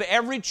life of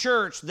every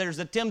church, there's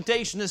a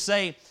temptation to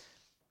say,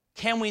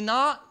 can we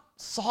not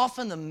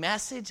soften the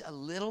message a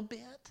little bit?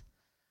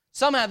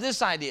 Some have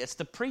this idea. It's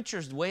the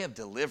preacher's way of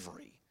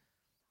delivery.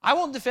 I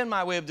won't defend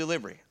my way of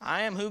delivery.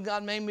 I am who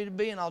God made me to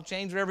be, and I'll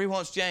change whatever He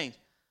wants changed.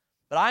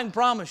 But I can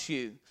promise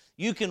you,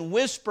 You can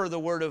whisper the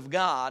Word of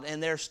God,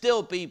 and there's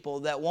still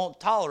people that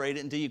won't tolerate it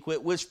until you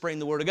quit whispering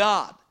the Word of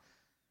God.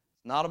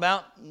 It's not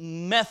about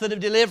method of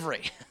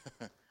delivery.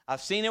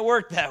 I've seen it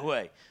work that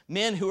way.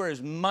 Men who are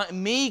as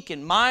meek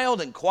and mild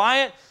and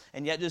quiet,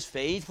 and yet just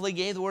faithfully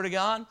gave the Word of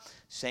God,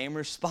 same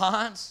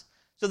response.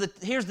 So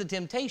here's the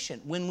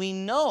temptation. When we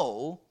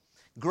know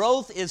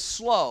growth is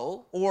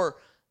slow, or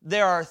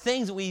there are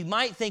things that we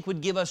might think would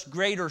give us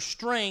greater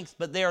strength,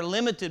 but they are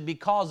limited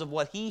because of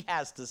what He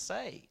has to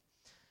say.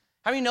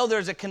 How many know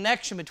there's a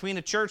connection between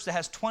a church that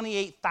has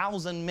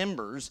 28,000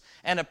 members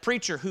and a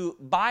preacher who,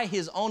 by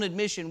his own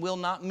admission, will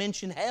not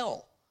mention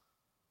hell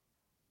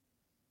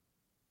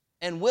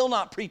and will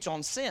not preach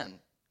on sin?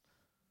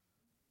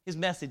 His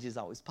message is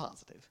always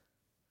positive.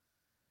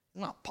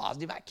 It's not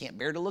positive. I can't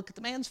bear to look at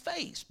the man's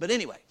face. But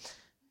anyway,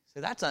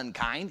 so that's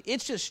unkind.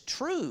 It's just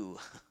true.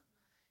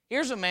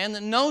 Here's a man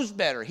that knows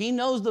better. He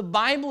knows the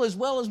Bible as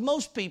well as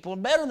most people,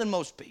 better than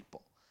most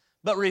people,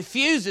 but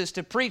refuses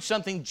to preach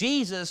something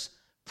Jesus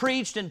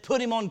preached and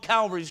put him on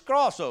Calvary's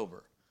cross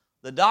over.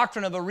 The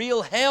doctrine of a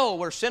real hell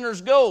where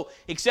sinners go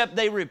except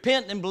they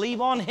repent and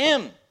believe on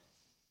Him.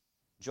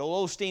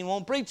 Joel Osteen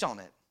won't preach on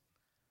it.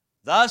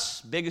 Thus,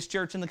 biggest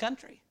church in the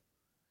country.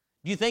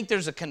 Do you think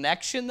there's a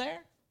connection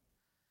there?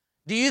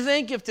 Do you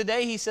think if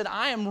today he said,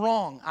 I am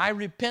wrong, I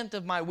repent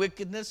of my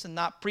wickedness and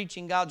not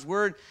preaching God's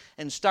Word,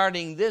 and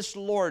starting this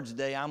Lord's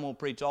Day, I'm going to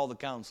preach all the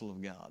counsel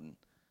of God?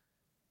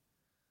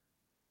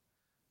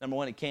 Number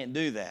one, he can't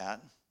do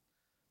that.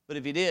 But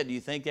if he did, do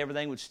you think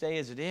everything would stay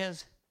as it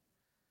is?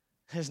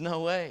 There's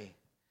no way.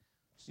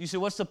 You say,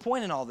 what's the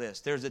point in all this?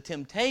 There's a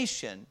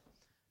temptation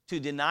to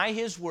deny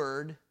His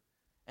Word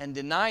and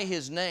deny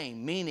His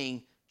name,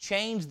 meaning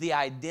change the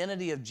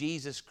identity of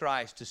Jesus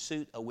Christ to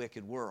suit a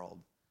wicked world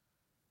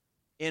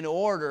in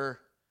order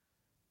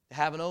to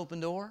have an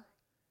open door.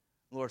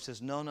 The Lord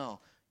says,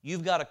 no.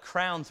 You've got a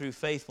crown through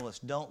faithfulness.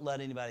 Don't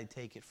let anybody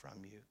take it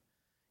from you.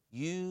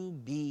 You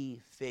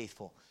be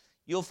faithful.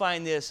 You'll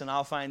find this, and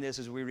I'll find this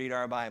as we read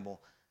our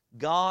Bible.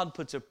 God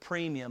puts a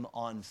premium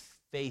on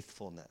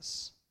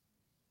faithfulness.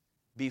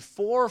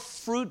 Before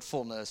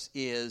fruitfulness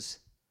is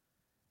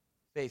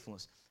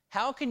faithfulness.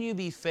 How can you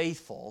be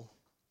faithful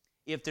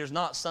if there's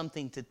not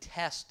something to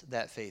test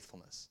that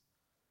faithfulness?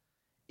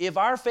 If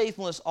our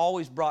faithfulness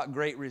always brought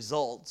great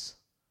results,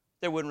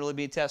 there wouldn't really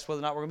be a test whether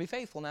or not we're going to be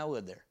faithful now,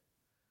 would there?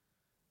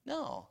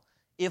 No.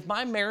 If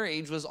my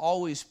marriage was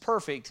always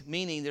perfect,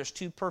 meaning there's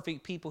two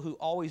perfect people who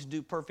always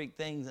do perfect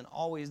things and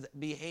always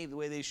behave the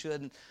way they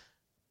should,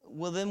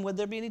 well, then would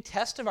there be any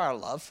test of our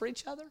love for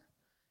each other?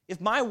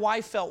 If my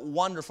wife felt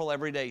wonderful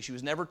every day, she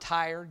was never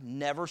tired,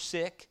 never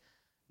sick,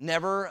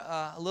 never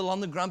a little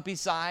on the grumpy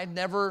side,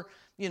 never,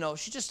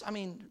 she just,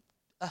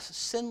 a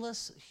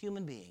sinless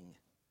human being,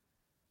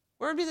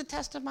 where would be the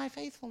test of my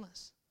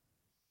faithfulness?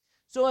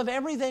 So if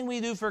everything we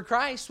do for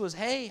Christ was,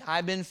 hey,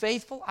 I've been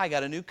faithful, I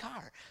got a new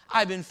car.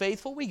 I've been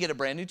faithful, we get a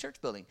brand new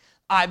church building.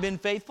 I've been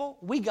faithful,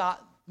 we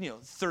got,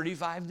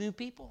 35 new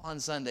people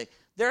on Sunday.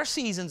 There are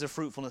seasons of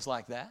fruitfulness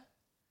like that.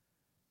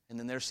 And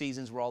then there are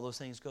seasons where all those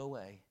things go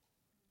away.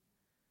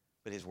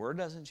 But His Word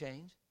doesn't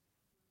change.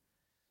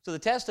 So the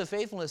test of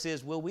faithfulness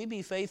is, will we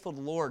be faithful to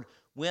the Lord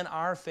when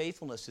our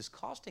faithfulness is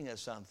costing us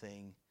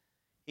something?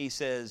 He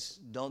says,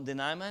 don't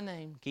deny my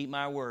name, keep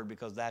my word,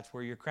 because that's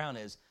where your crown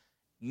is.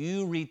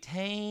 You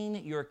retain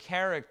your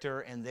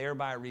character and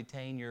thereby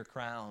retain your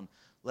crown.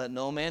 Let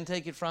no man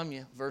take it from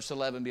you. Verse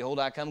 11, behold,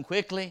 I come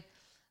quickly.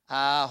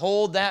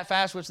 Hold that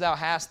fast which thou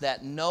hast,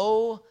 that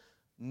no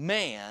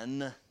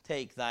man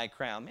take thy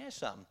crown. Man,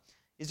 something.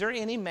 Is there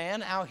any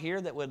man out here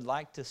that would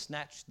like to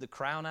snatch the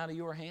crown out of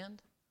your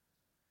hand?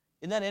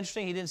 Isn't that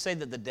interesting? He didn't say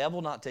that the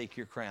devil not take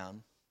your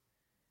crown.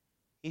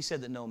 He said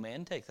that no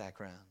man take thy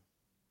crown.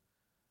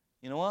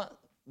 You know what?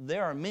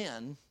 There are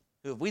men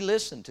who, if we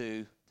listen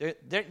to,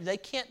 they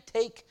can't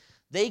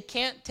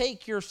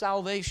take your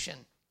salvation,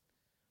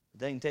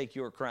 but they can take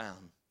your crown.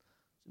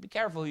 So be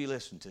careful who you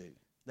listen to,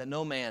 that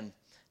no man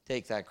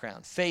take that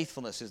crown.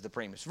 Faithfulness is the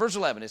premise. Verse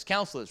 11, his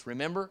counsel is,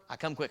 remember, I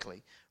come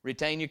quickly.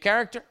 Retain your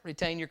character,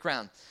 retain your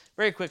crown.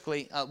 Very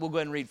quickly, we'll go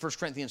ahead and read 1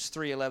 Corinthians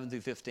 3, 11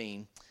 through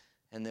 15,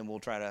 and then we'll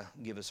try to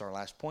give us our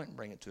last point and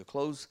bring it to a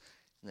close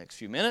in the next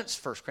few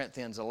minutes. 1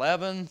 Corinthians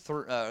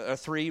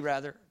 3,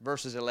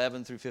 verses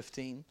 11 through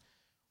 15.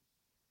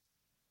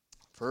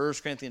 1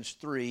 Corinthians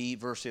 3,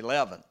 verse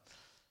 11.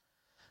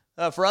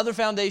 For other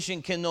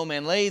foundation can no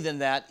man lay than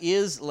that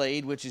is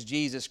laid, which is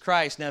Jesus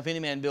Christ. Now if any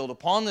man build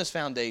upon this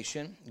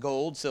foundation,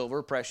 gold,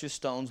 silver, precious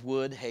stones,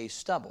 wood, hay,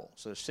 stubble.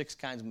 So there's 6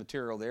 kinds of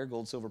material there,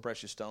 gold, silver,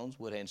 precious stones,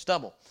 wood, hay, and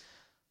stubble.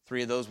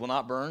 3 of those will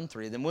not burn,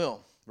 3 of them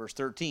will. Verse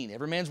 13,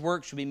 every man's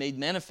work shall be made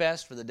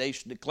manifest, for the day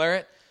shall declare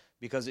it,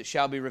 because it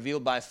shall be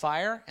revealed by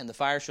fire, and the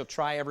fire shall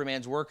try every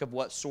man's work of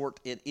what sort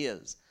it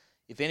is.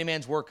 If any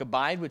man's work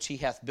abide, which he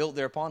hath built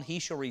thereupon, he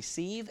shall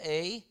receive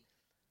a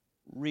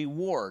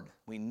reward.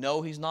 We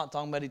know he's not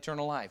talking about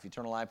eternal life.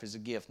 Eternal life is a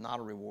gift, not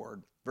a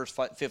reward. Verse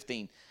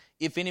 15,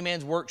 if any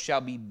man's work shall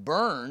be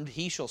burned,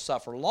 he shall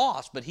suffer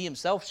loss, but he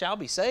himself shall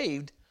be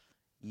saved,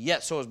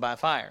 yet so is by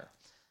fire.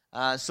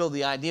 So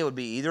the idea would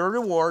be either a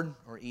reward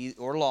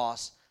or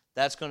loss.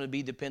 That's going to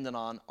be dependent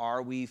on,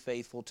 are we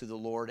faithful to the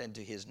Lord and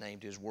to His name,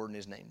 to His word and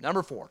His name.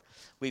 Number 4,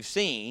 we've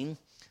seen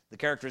the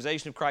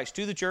characterization of Christ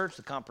to the church,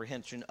 the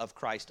comprehension of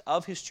Christ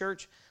of His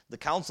church, the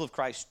counsel of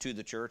Christ to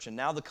the church, and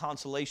now the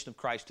consolation of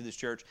Christ to this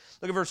church.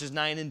 Look at verses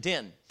 9 and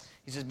 10.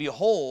 He says,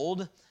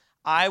 "Behold,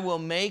 I will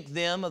make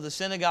them of the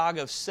synagogue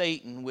of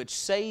Satan, which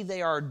say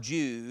they are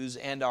Jews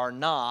and are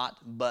not,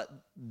 but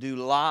do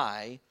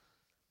lie.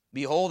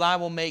 Behold, I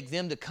will make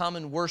them to come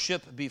and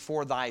worship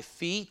before thy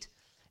feet,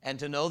 and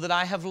to know that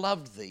I have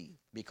loved thee.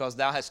 Because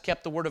thou hast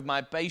kept the word of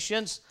my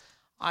patience,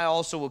 I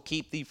also will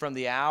keep thee from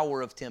the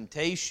hour of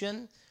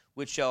temptation,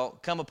 which shall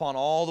come upon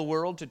all the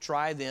world to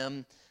try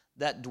them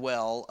that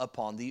dwell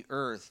upon the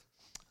earth."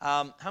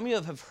 How many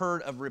of you have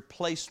heard of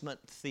replacement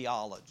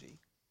theology?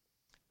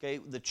 Okay,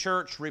 the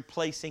church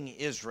replacing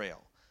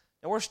Israel.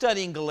 Now we're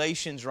studying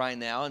Galatians right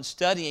now and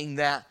studying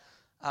that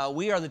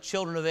we are the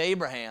children of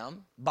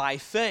Abraham by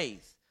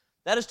faith.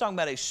 That is talking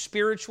about a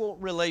spiritual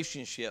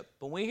relationship.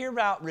 When we hear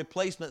about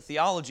replacement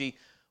theology,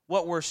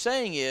 what we're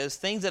saying is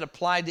things that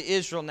applied to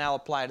Israel now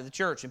apply to the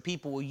church. And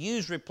people will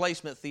use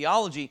replacement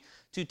theology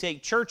to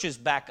take churches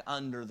back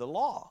under the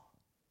law,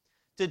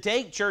 to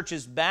take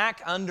churches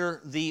back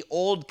under the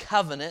old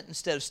covenant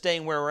instead of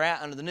staying where we're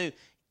at under the new.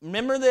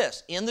 Remember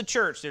this, in the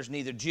church there's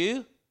neither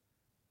Jew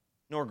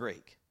nor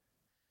Greek.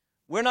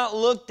 We're not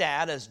looked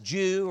at as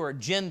Jew or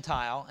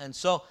Gentile, and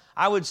so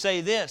I would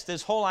say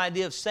this whole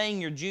idea of saying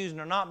you're Jews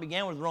and are not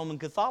began with Roman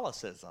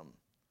Catholicism.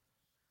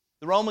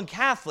 The Roman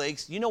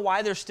Catholics, you know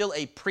why there's still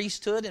a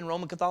priesthood in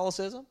Roman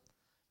Catholicism?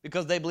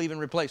 Because they believe in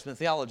replacement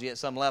theology at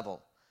some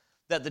level.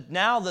 That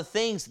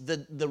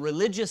the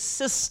religious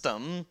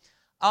system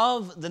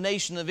of the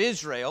nation of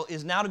Israel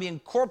is now to be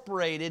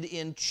incorporated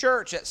in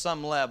church at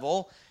some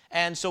level,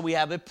 and so we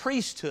have a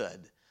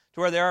priesthood to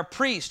where there are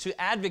priests who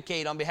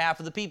advocate on behalf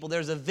of the people.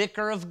 There's a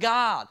vicar of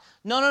God.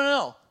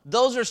 No.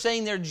 Those are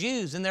saying they're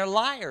Jews and they're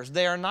liars.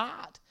 They are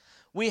not.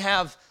 We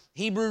have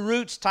Hebrew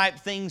roots type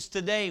things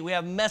today. We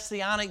have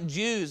Messianic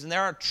Jews, and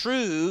there are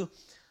true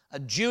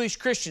Jewish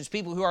Christians,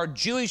 people who are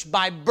Jewish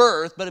by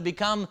birth but have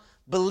become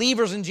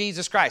believers in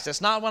Jesus Christ.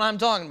 That's not what I'm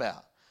talking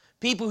about.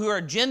 People who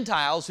are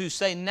Gentiles who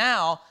say,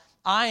 now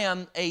I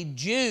am a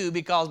Jew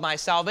because my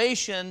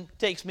salvation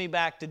takes me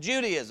back to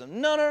Judaism.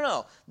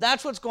 No.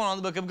 That's what's going on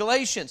in the book of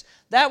Galatians.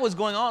 That was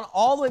going on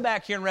all the way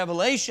back here in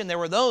Revelation. There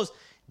were those,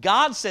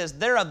 God says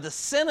they're of the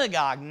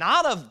synagogue,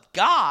 not of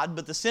God,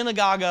 but the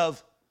synagogue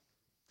of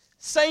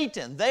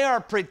Satan. They are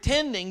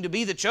pretending to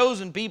be the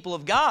chosen people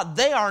of God.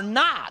 They are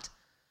not.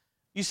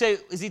 You say,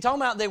 is he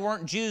talking about they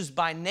weren't Jews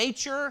by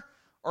nature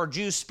or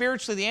Jews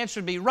spiritually? The answer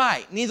would be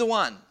right, neither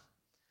one.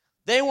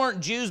 They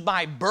weren't Jews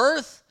by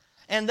birth,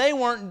 and they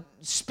weren't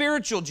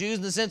spiritual Jews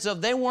in the sense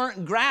of they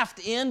weren't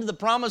grafted into the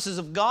promises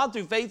of God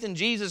through faith in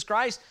Jesus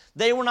Christ.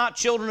 They were not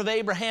children of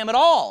Abraham at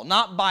all,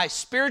 not by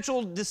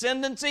spiritual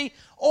descendancy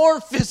or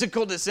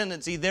physical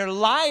descendancy. They're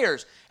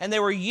liars, and they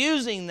were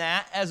using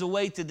that as a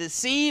way to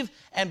deceive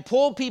and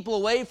pull people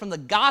away from the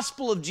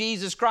gospel of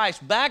Jesus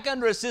Christ back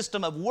under a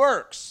system of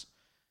works.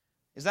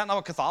 Is that not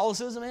what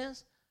Catholicism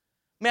is?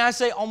 May I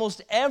say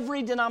almost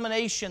every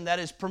denomination that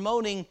is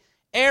promoting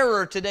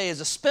error today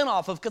is a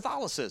spinoff of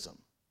Catholicism.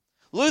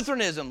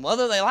 Lutheranism,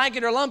 whether they like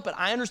it or lump it,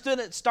 I understood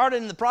it started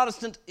in the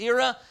Protestant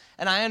era,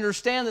 and I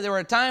understand that there were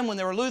a time when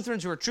there were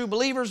Lutherans who were true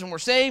believers and were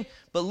saved,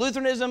 but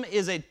Lutheranism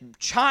is a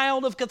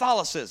child of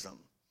Catholicism.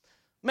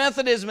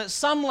 Methodism at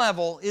some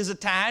level is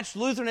attached.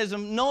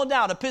 Lutheranism, no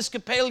doubt,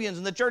 Episcopalians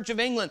in the Church of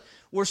England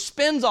were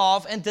spins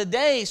off, and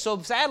today,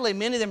 so sadly,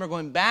 many of them are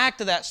going back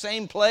to that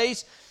same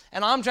place.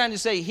 And all I'm trying to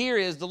say here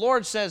is the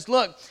Lord says,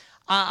 look,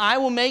 I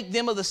will make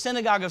them of the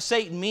synagogue of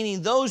Satan,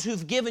 meaning those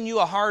who've given you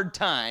a hard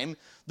time,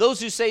 those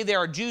who say they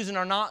are Jews and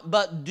are not,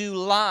 but do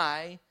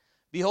lie.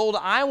 Behold,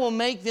 I will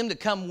make them to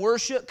come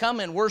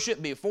and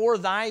worship before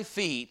thy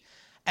feet,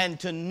 and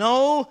to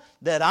know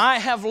that I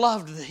have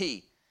loved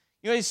thee.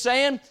 You know what he's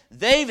saying?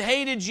 They've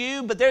hated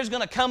you, but there's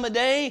going to come a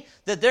day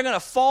that they're going to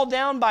fall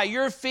down by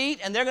your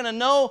feet, and they're going to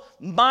know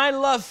my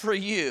love for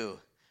you.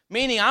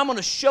 Meaning, I'm going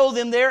to show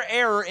them their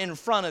error in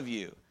front of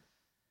you.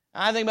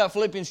 I think about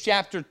Philippians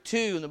chapter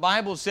 2, and the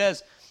Bible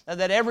says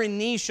that every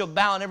knee shall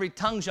bow and every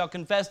tongue shall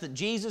confess that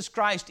Jesus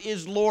Christ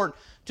is Lord,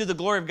 to the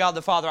glory of God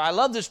the Father. I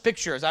love this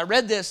picture. As I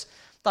read this,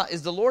 I thought,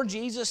 is the Lord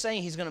Jesus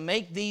saying he's going to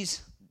make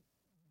these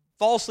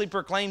falsely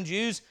proclaimed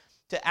Jews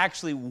to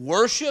actually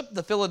worship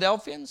the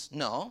Philadelphians?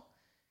 No.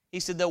 He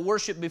said they'll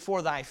worship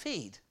before thy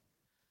feet.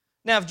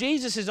 Now, if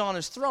Jesus is on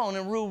his throne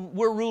and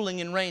we're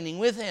ruling and reigning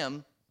with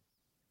him,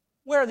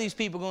 where are these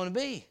people going to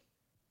be?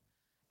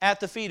 At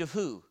the feet of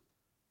who?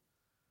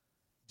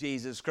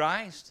 Jesus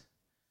Christ.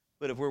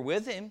 But if we're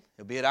with him,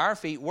 he'll be at our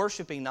feet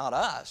worshiping not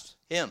us,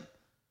 him.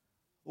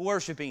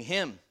 Worshiping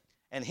him.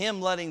 And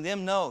him letting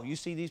them know, you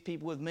see these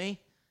people with me?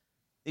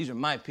 These are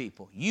my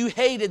people. You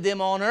hated them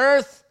on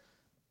earth,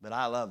 but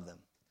I love them.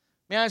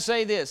 May I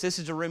say this? This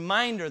is a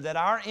reminder that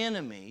our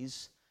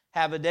enemies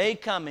have a day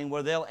coming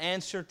where they'll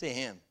answer to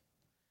him.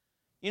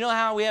 You know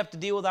how we have to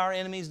deal with our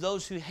enemies?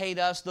 Those who hate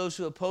us, those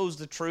who oppose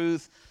the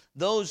truth,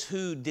 those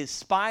who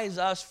despise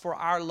us for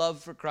our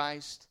love for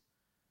Christ,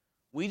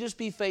 we just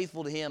be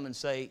faithful to Him and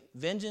say,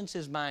 vengeance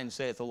is mine,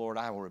 saith the Lord,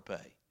 I will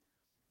repay.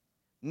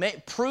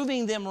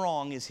 Proving them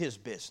wrong is His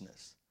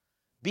business.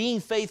 Being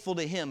faithful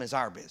to Him is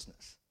our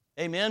business.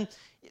 Amen?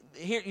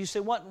 Here you say,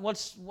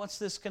 what's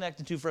this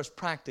connected to for us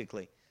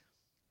practically?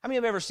 How many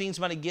have ever seen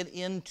somebody get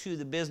into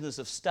the business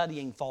of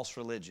studying false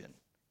religion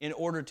in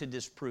order to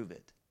disprove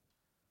it?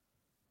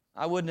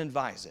 I wouldn't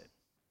advise it.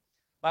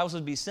 The Bible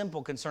says be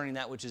simple concerning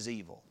that which is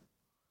evil.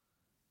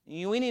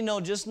 We need to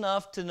know just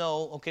enough to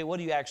know, okay, what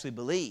do you actually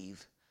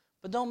believe?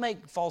 But don't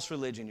make false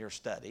religion your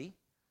study.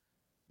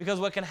 Because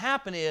what can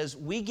happen is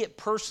we get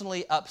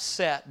personally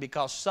upset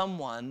because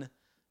someone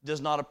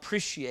does not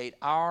appreciate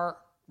our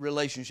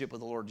relationship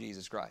with the Lord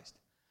Jesus Christ.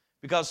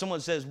 Because someone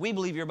says, we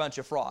believe you're a bunch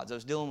of frauds. I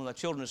was dealing with my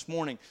children this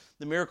morning,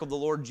 the miracle of the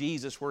Lord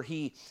Jesus, where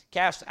He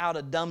cast out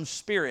a dumb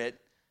spirit,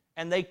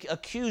 and they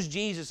accused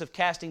Jesus of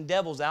casting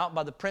devils out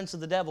by the prince of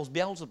the devils,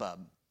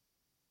 Beelzebub.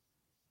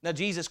 Now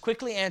Jesus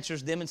quickly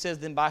answers them and says,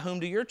 then by whom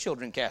do your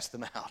children cast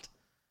them out?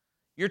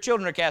 Your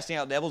children are casting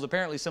out devils.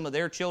 Apparently some of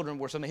their children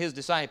were some of His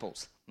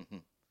disciples.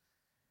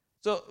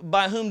 So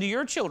by whom do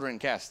your children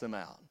cast them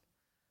out?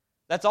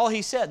 That's all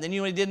He said. Then you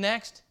know what He did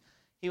next?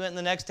 He went in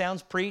the next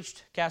towns,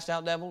 preached, cast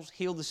out devils,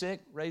 healed the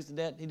sick, raised the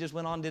dead. He just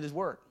went on and did His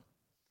work.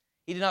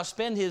 He did not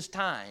spend His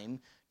time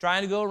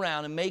trying to go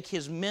around and make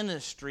His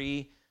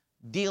ministry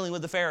dealing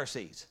with the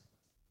Pharisees.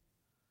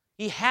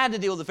 He had to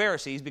deal with the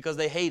Pharisees because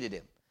they hated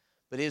Him.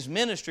 But His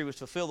ministry was to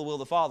fulfill the will of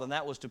the Father, and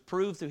that was to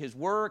prove through His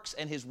works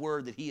and His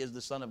word that He is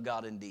the Son of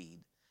God indeed.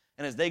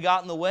 And as they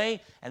got in the way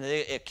and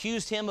they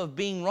accused Him of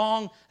being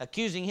wrong,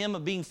 accusing Him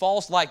of being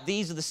false, like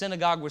these of the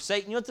synagogue were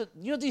Satan, you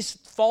know what these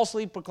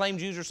falsely proclaimed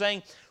Jews are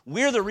saying?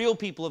 We're the real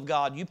people of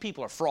God. You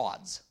people are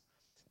frauds.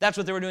 That's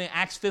what they were doing in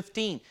Acts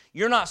 15.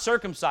 You're not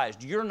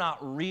circumcised. You're not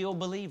real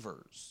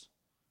believers.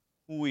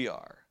 We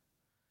are.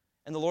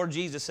 And the Lord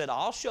Jesus said,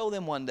 I'll show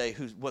them one day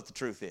what the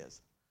truth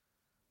is.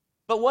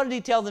 But what did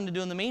He tell them to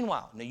do in the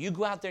meanwhile? Now you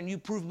go out there and you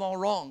prove them all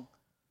wrong.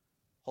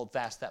 Hold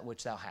fast that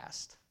which thou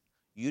hast.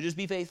 You just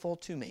be faithful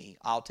to me.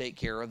 I'll take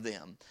care of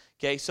them.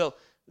 Okay, so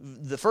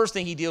the first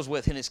thing He deals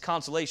with in His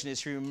consolation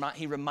is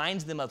He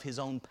reminds them of His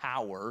own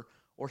power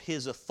or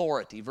His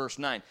authority. Verse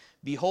 9,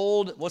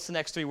 behold, what's the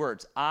next three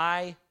words?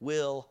 I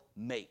will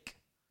make.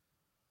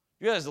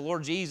 You realize the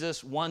Lord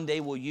Jesus one day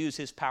will use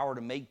His power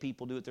to make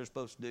people do what they're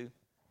supposed to do?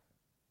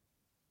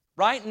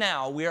 Right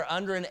now, we are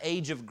under an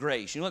age of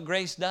grace. You know what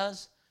grace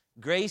does?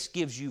 Grace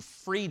gives you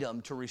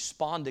freedom to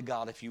respond to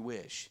God if you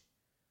wish.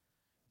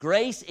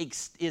 Grace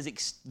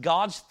is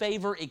God's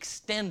favor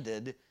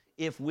extended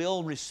if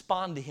we'll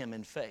respond to Him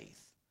in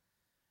faith.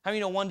 How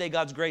many know one day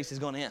God's grace is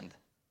going to end?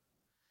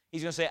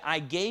 He's going to say, I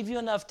gave you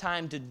enough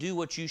time to do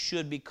what you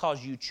should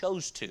because you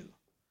chose to.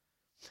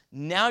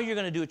 Now you're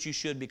going to do what you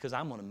should because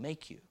I'm going to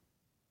make you.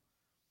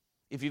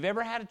 If you've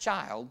ever had a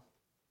child,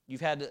 you've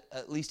had to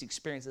at least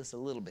experience this a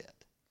little bit.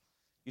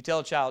 You tell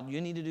a child,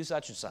 you need to do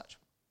such and such.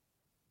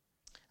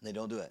 And they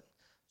don't do it.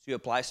 So you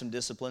apply some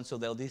discipline so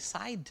they'll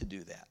decide to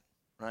do that.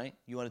 Right?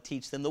 You want to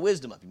teach them the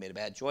wisdom of, you made a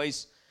bad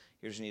choice,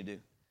 here's what you need to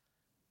do.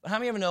 But how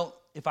many ever know,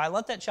 if I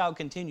let that child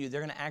continue,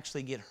 they're going to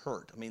actually get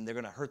hurt. I mean, they're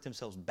going to hurt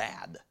themselves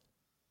bad.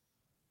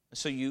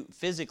 So you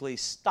physically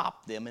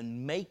stop them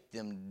and make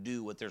them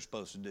do what they're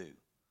supposed to do.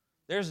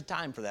 There's a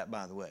time for that,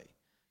 by the way.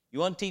 You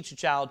want to teach a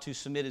child to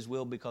submit his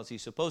will because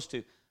he's supposed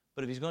to,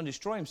 but if he's going to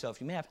destroy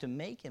himself, you may have to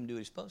make him do what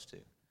he's supposed to.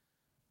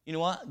 You know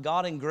what?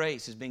 God in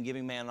grace has been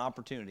giving man an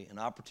opportunity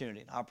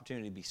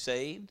to be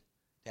saved,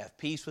 to have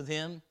peace with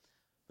Him.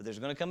 But there's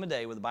going to come a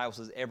day where the Bible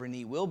says every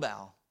knee will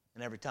bow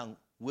and every tongue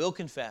will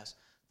confess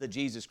that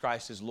Jesus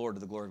Christ is Lord to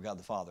the glory of God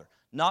the Father.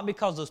 Not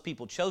because those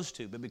people chose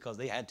to, but because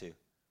they had to.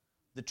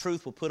 The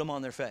truth will put them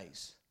on their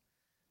face.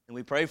 And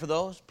we pray for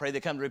those, pray they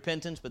come to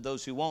repentance, but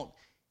those who won't,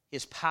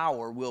 His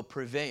power will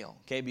prevail.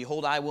 Okay,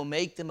 behold, I will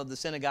make them of the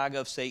synagogue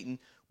of Satan,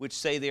 which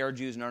say they are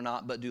Jews and are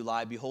not, but do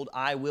lie. Behold,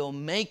 I will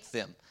make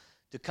them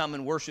to come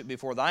and worship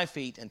before thy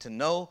feet and to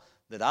know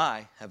that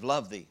I have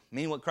loved thee.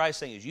 Meaning what Christ's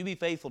saying is, you be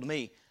faithful to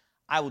me,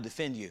 I will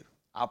defend you.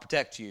 I'll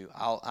protect you.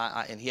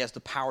 And He has the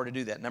power to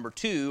do that. Number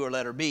 2, or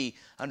letter B,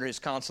 under His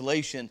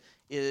consolation,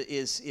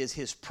 is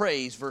His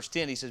praise. Verse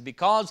 10, He says,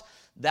 because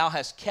thou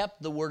hast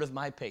kept the word of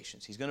my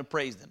patience. He's going to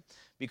praise them.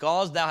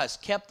 Because thou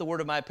hast kept the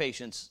word of my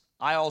patience,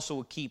 I also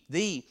will keep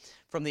thee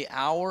from the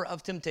hour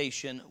of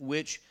temptation,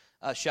 which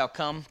shall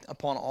come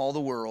upon all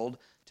the world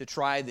to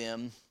try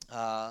them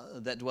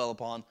that dwell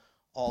upon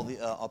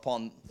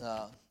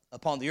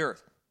the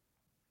earth.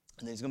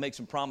 And then He's going to make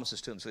some promises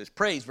to them. So His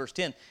praise, verse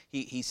 10,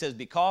 he says,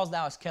 because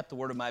thou hast kept the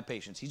word of my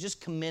patience. He's just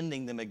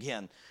commending them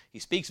again. He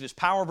speaks of His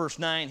power, verse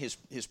 9.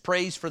 His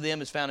praise for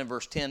them is found in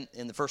verse 10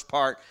 in the first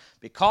part.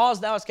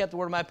 Because thou hast kept the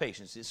word of my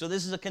patience. So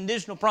this is a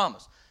conditional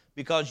promise.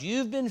 Because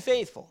you've been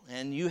faithful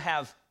and you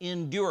have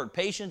endured.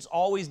 Patience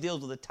always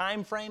deals with a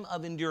time frame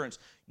of endurance.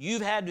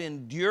 You've had to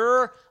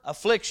endure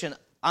affliction,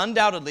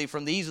 undoubtedly,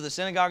 from these of the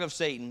synagogue of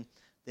Satan.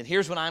 Then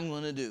here's what I'm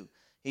going to do.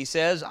 He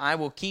says, I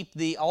will keep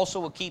thee, also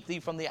will keep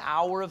thee from the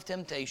hour of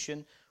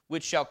temptation,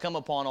 which shall come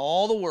upon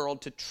all the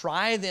world to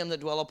try them that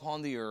dwell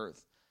upon the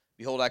earth.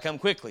 Behold, I come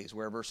quickly, is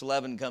where verse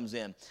 11 comes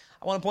in.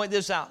 I want to point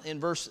this out. In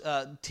verse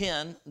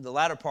 10, the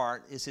latter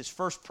part, is his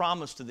first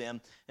promise to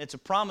them. It's a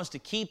promise to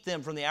keep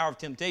them from the hour of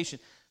temptation.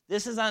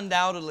 This is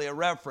undoubtedly a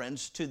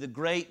reference to the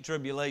Great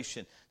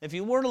Tribulation. If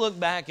you were to look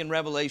back in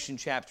Revelation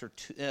chapter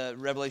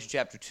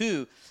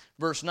 2,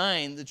 verse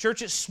 9, the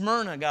church at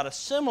Smyrna got a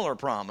similar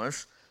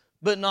promise,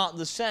 but not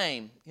the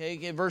same.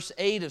 Okay, verse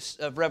 8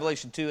 of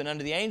Revelation 2, and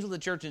unto the angel of the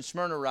church in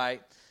Smyrna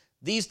write,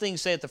 these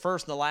things saith the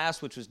first and the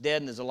last, which was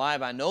dead and is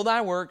alive. I know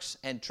thy works,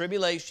 and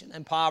tribulation,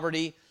 and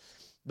poverty,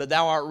 but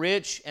thou art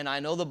rich, and I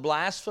know the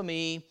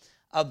blasphemy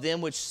of them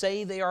which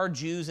say they are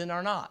Jews and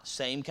are not.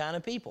 Same kind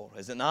of people,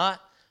 is it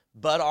not?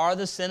 But are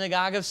the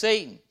synagogue of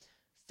Satan.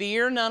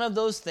 Fear none of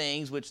those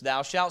things which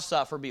thou shalt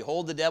suffer.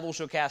 Behold, the devil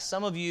shall cast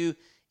some of you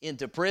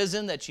into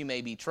prison, that ye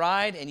may be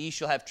tried, and ye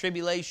shall have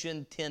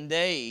tribulation 10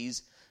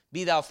 days.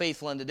 Be thou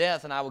faithful unto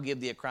death, and I will give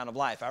thee a crown of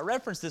life. I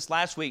referenced this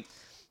last week,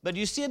 but do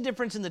you see a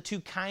difference in the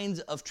two kinds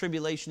of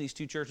tribulation these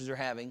two churches are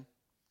having?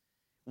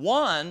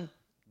 One,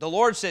 the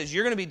Lord says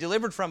you're going to be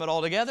delivered from it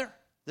altogether,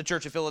 the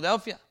church of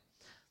Philadelphia.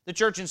 The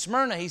church in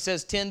Smyrna, he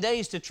says 10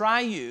 days to try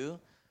you,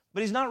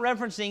 but he's not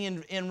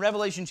referencing in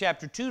Revelation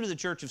chapter 2 to the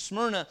church of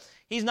Smyrna,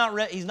 he's not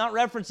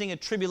referencing a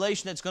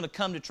tribulation that's going to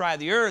come to try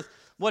the earth.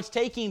 What's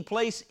taking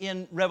place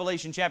in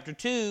Revelation chapter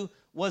 2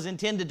 was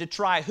intended to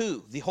try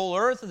who? The whole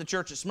earth or the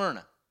church at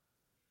Smyrna?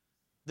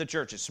 The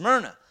church at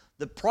Smyrna.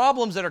 The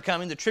problems that are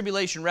coming, the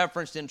tribulation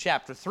referenced in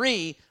chapter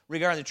 3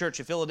 regarding the church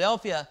of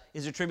Philadelphia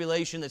is a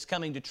tribulation that's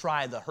coming to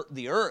try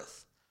the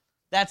earth.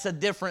 That's a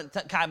different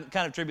kind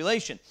of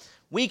tribulation.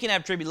 We can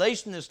have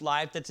tribulation in this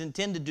life that's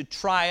intended to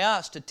try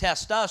us, to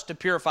test us, to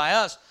purify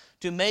us,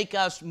 to make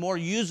us more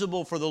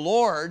usable for the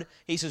Lord.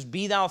 He says,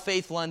 be thou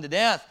faithful unto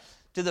death.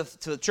 To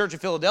the church of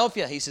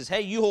Philadelphia, he says,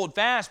 hey, you hold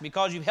fast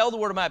because you've held the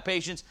word of my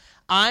patience.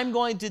 I'm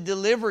going to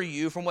deliver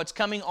you from what's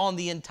coming on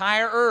the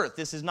entire earth.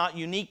 This is not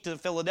unique to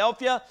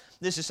Philadelphia.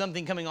 This is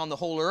something coming on the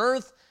whole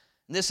earth.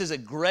 And this is a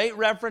great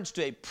reference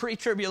to a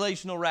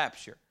pre-tribulational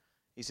rapture.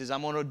 He says,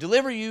 I'm going to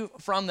deliver you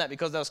from that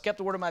because thou hast kept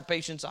the word of my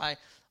patience. I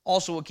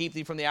also will keep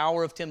thee from the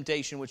hour of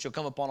temptation which shall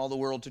come upon all the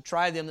world to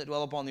try them that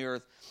dwell upon the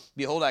earth.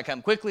 Behold, I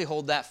come quickly.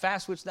 Hold that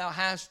fast which thou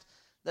hast,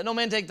 that no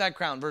man take thy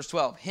crown. Verse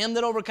 12, him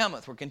that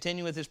overcometh, we're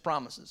continuing with his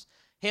promises.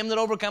 Him that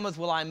overcometh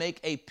will I make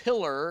a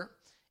pillar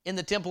in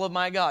the temple of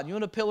my God. You know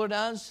what a pillar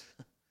does?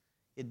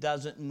 It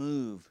doesn't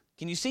move.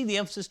 Can you see the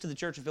emphasis to the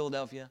church of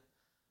Philadelphia?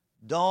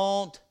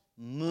 Don't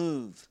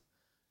move.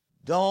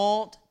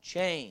 Don't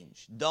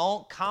change.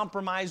 Don't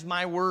compromise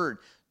my word.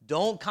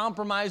 Don't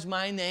compromise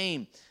my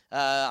name.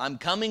 I'm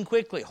coming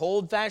quickly.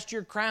 Hold fast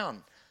your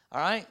crown.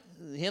 All right?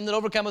 Him that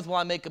overcometh will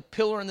I make a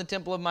pillar in the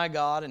temple of my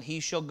God, and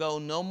he shall go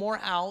no more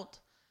out.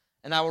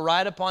 And I will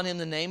write upon him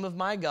the name of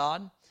my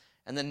God,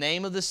 and the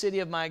name of the city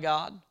of my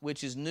God,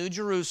 which is New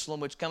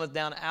Jerusalem, which cometh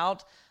down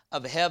out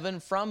of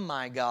heaven from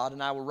my God,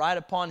 and I will write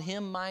upon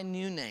him my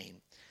new name.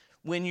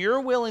 When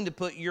you're willing to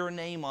put your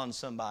name on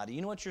somebody,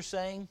 you know what you're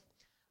saying?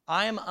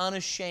 I am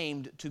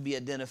unashamed to be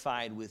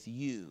identified with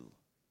you.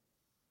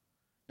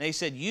 Now he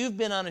said, you've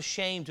been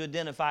unashamed to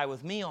identify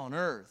with me on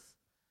earth.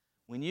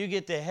 When you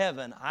get to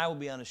heaven, I will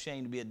be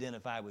unashamed to be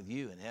identified with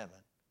you in heaven.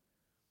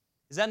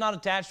 Is that not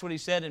attached to what he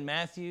said in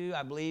Matthew,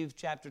 I believe,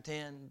 chapter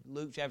 10,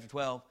 Luke chapter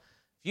 12?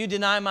 If you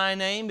deny my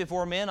name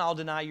before men, I'll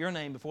deny your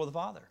name before the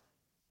Father.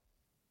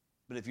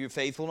 But if you're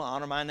faithful to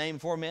honor my name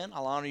before men,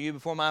 I'll honor you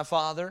before my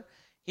Father.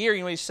 Here, you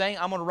know what he's saying?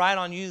 I'm going to write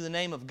on you the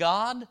name of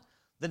God,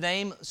 the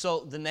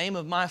name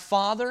of my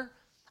Father.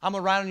 I'm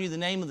going to write on you the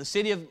name of the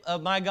city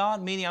of my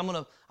God, meaning I'm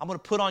going to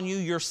put on you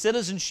your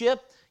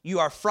citizenship. You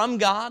are from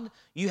God.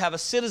 You have a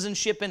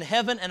citizenship in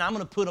heaven, and I'm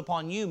going to put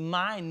upon you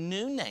my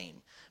new name.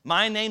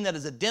 My name that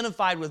is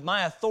identified with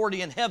my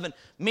authority in heaven,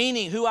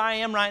 meaning who I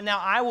am right now,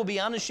 I will be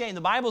unashamed.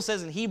 The Bible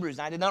says in Hebrews,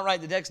 and I did not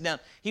write the text down,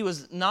 he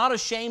was not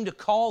ashamed to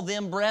call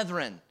them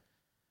brethren.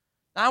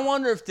 Now, I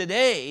wonder if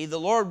today the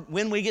Lord,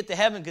 when we get to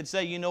heaven, could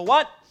say, you know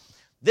what?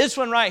 This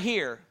one right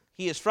here,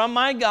 he is from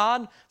my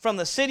God, from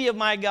the city of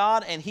my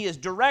God, and he is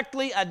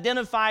directly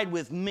identified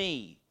with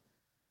me.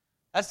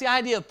 That's the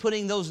idea of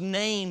putting those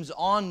names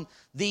on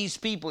these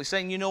people. He's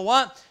saying, you know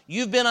what?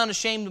 You've been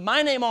unashamed of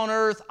my name on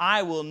earth.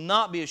 I will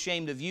not be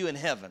ashamed of you in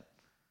heaven.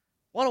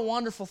 What a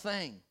wonderful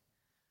thing.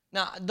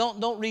 Now,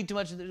 don't read too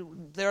much.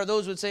 There are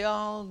those who would say,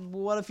 oh,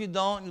 what if you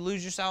don't? You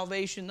lose your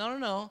salvation.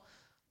 No.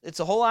 It's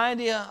the whole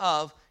idea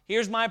of,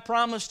 here's my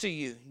promise to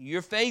you.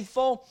 You're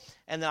faithful,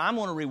 and then I'm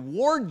going to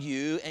reward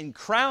you and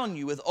crown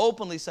you with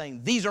openly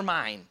saying, these are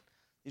mine.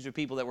 These are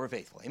people that were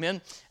faithful.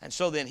 Amen? And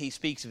so then he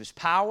speaks of his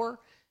power,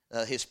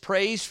 his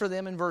praise for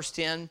them in verse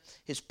 10,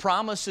 his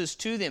promises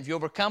to them. If you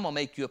overcome, I'll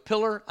make you a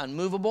pillar,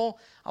 unmovable.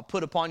 I'll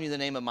put upon you the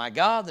name of my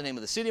God, the name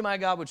of the city of my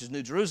God, which is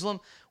New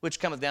Jerusalem, which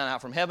cometh down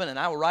out from heaven, and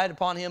I will write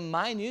upon him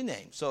my new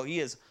name. So he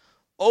is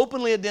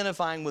openly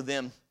identifying with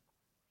them,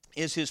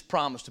 is his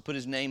promise to put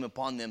his name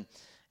upon them.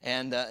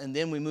 And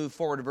then we move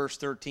forward to verse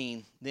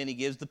 13. Then he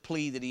gives the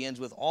plea that he ends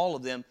with all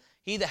of them.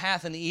 He that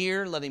hath an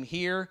ear, let him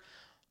hear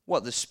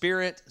what the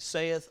Spirit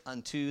saith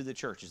unto the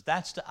churches.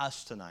 That's to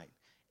us tonight.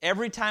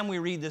 Every time we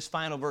read this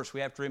final verse, we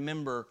have to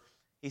remember,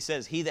 he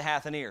says, he that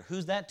hath an ear.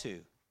 Who's that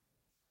to?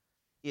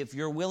 If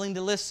you're willing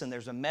to listen,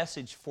 there's a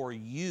message for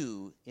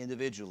you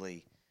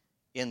individually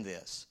in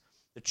this.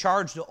 The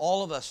charge to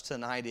all of us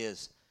tonight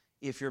is,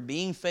 if you're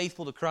being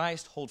faithful to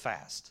Christ, hold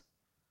fast.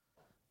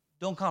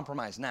 Don't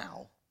compromise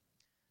now.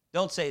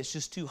 Don't say it's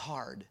just too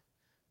hard.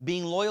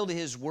 Being loyal to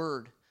His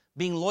Word,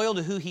 being loyal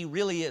to who He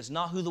really is,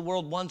 not who the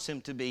world wants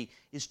Him to be,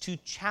 is too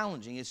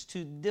challenging. It's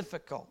too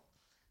difficult.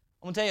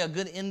 I'm going to tell you a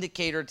good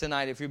indicator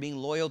tonight if you're being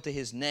loyal to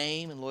His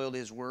name and loyal to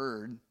His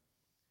Word.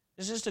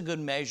 It's just a good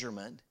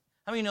measurement.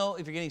 How many know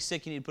if you're getting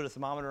sick, you need to put a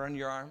thermometer under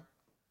your arm?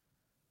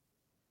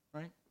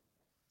 Right?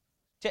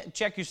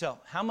 Check yourself.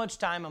 How much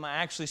time am I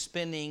actually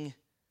spending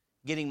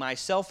getting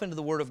myself into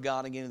the Word of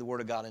God and getting the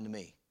Word of God into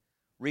me?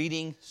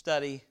 Reading,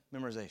 study,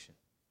 memorization.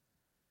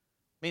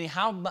 Meaning,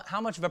 how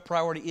much of a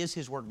priority is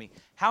His Word to me?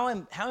 How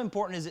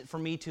important is it for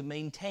me to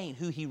maintain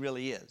who He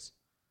really is?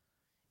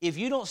 If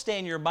you don't stay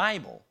in your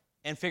Bible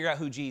and figure out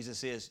who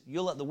Jesus is,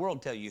 you'll let the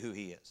world tell you who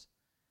He is.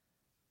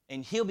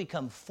 And He'll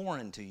become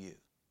foreign to you.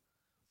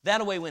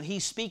 That way, when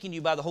He's speaking to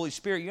you by the Holy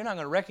Spirit, you're not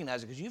going to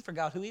recognize it because you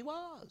forgot who He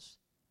was.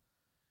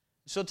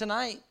 So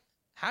tonight,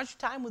 how's your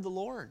time with the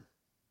Lord?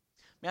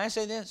 May I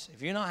say this?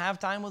 If you don't have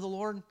time with the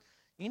Lord,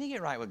 you need to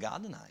get right with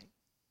God tonight.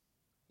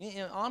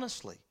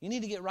 Honestly, you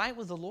need to get right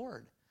with the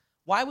Lord.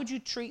 Why would you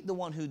treat the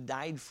one who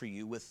died for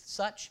you with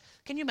such...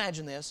 Can you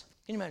imagine this?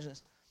 Can you imagine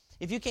this?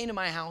 If you came to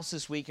my house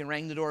this week and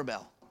rang the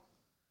doorbell,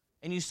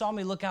 and you saw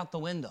me look out the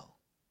window,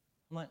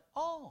 I'm like,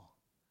 oh,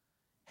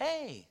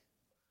 hey,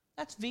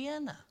 that's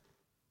Vienna.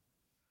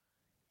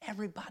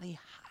 Everybody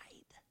hide.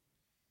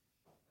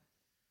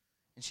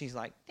 And she's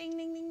like, ding,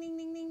 ding, ding, ding,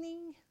 ding, ding,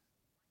 ding.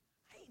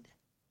 Hide.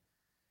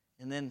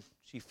 And then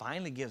she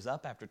finally gives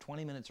up after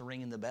 20 minutes of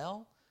ringing the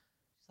bell.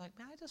 She's like,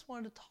 man, I just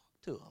wanted to talk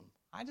to them.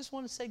 I just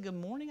wanted to say good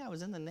morning. I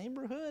was in the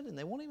neighborhood, and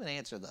they won't even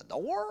answer the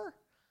door.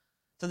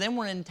 So then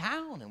we're in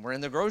town, and we're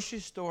in the grocery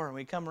store, and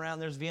we come around,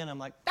 there's Vienna. I'm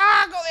like, go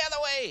the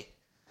other way.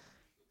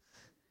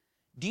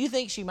 Do you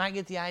think she might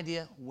get the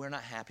idea we're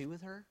not happy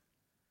with her?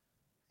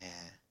 Yeah.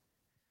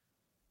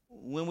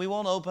 When we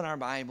won't open our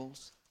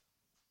Bibles,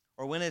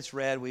 or when it's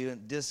read, we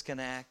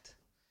disconnect,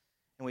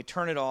 and we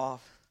turn it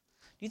off.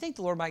 Do you think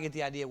the Lord might get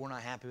the idea we're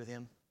not happy with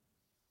Him?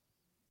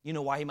 You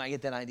know why He might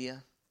get that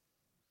idea?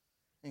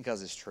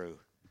 Because it's true.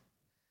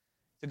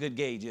 It's a good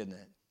gauge, isn't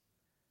it?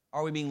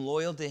 Are we being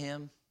loyal to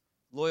Him?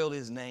 Loyal to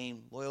His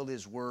name? Loyal to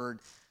His Word?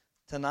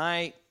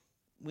 Tonight,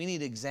 we need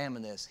to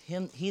examine this.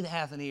 He that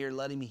hath an ear,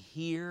 let him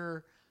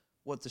hear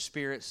what the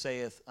Spirit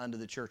saith unto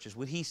the churches.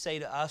 Would He say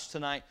to us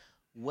tonight,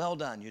 well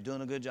done, you're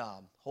doing a good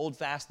job. Hold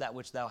fast that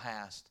which thou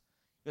hast.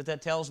 You know what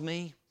that tells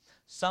me?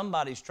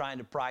 Somebody's trying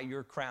to pry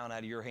your crown out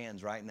of your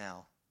hands right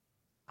now.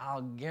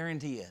 I'll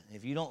guarantee you,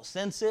 if you don't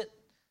sense it,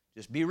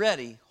 just be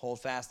ready.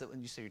 Hold fast that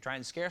when you say you're trying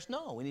to scare us.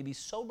 No, we need to be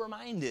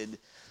sober-minded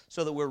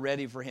so that we're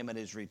ready for Him at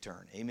His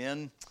return.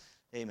 Amen?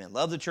 Amen.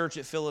 Love the church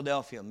at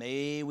Philadelphia.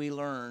 May we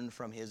learn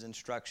from His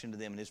instruction to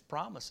them and His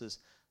promises.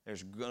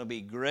 There's going to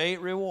be great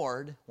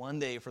reward one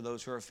day for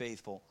those who are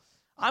faithful.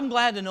 I'm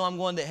glad to know I'm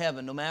going to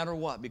heaven no matter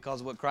what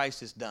because of what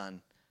Christ has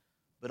done.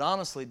 But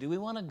honestly, do we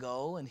want to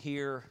go and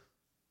hear,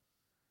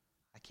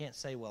 I can't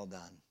say well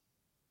done.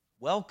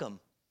 Welcome,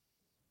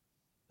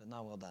 but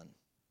not well done.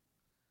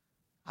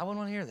 I wouldn't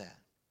want to hear that.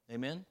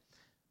 Amen?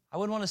 I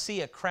wouldn't want to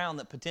see a crown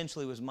that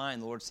potentially was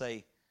mine. The Lord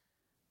say,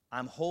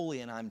 I'm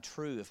holy and I'm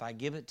true. If I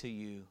give it to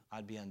you,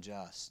 I'd be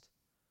unjust.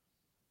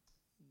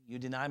 You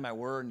denied my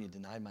word and you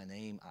denied my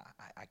name.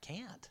 I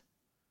can't.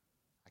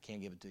 I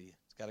can't give it to you.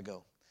 It's got to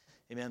go.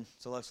 Amen.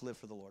 So let's live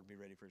for the Lord. Be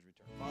ready for His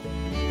return.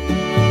 Father.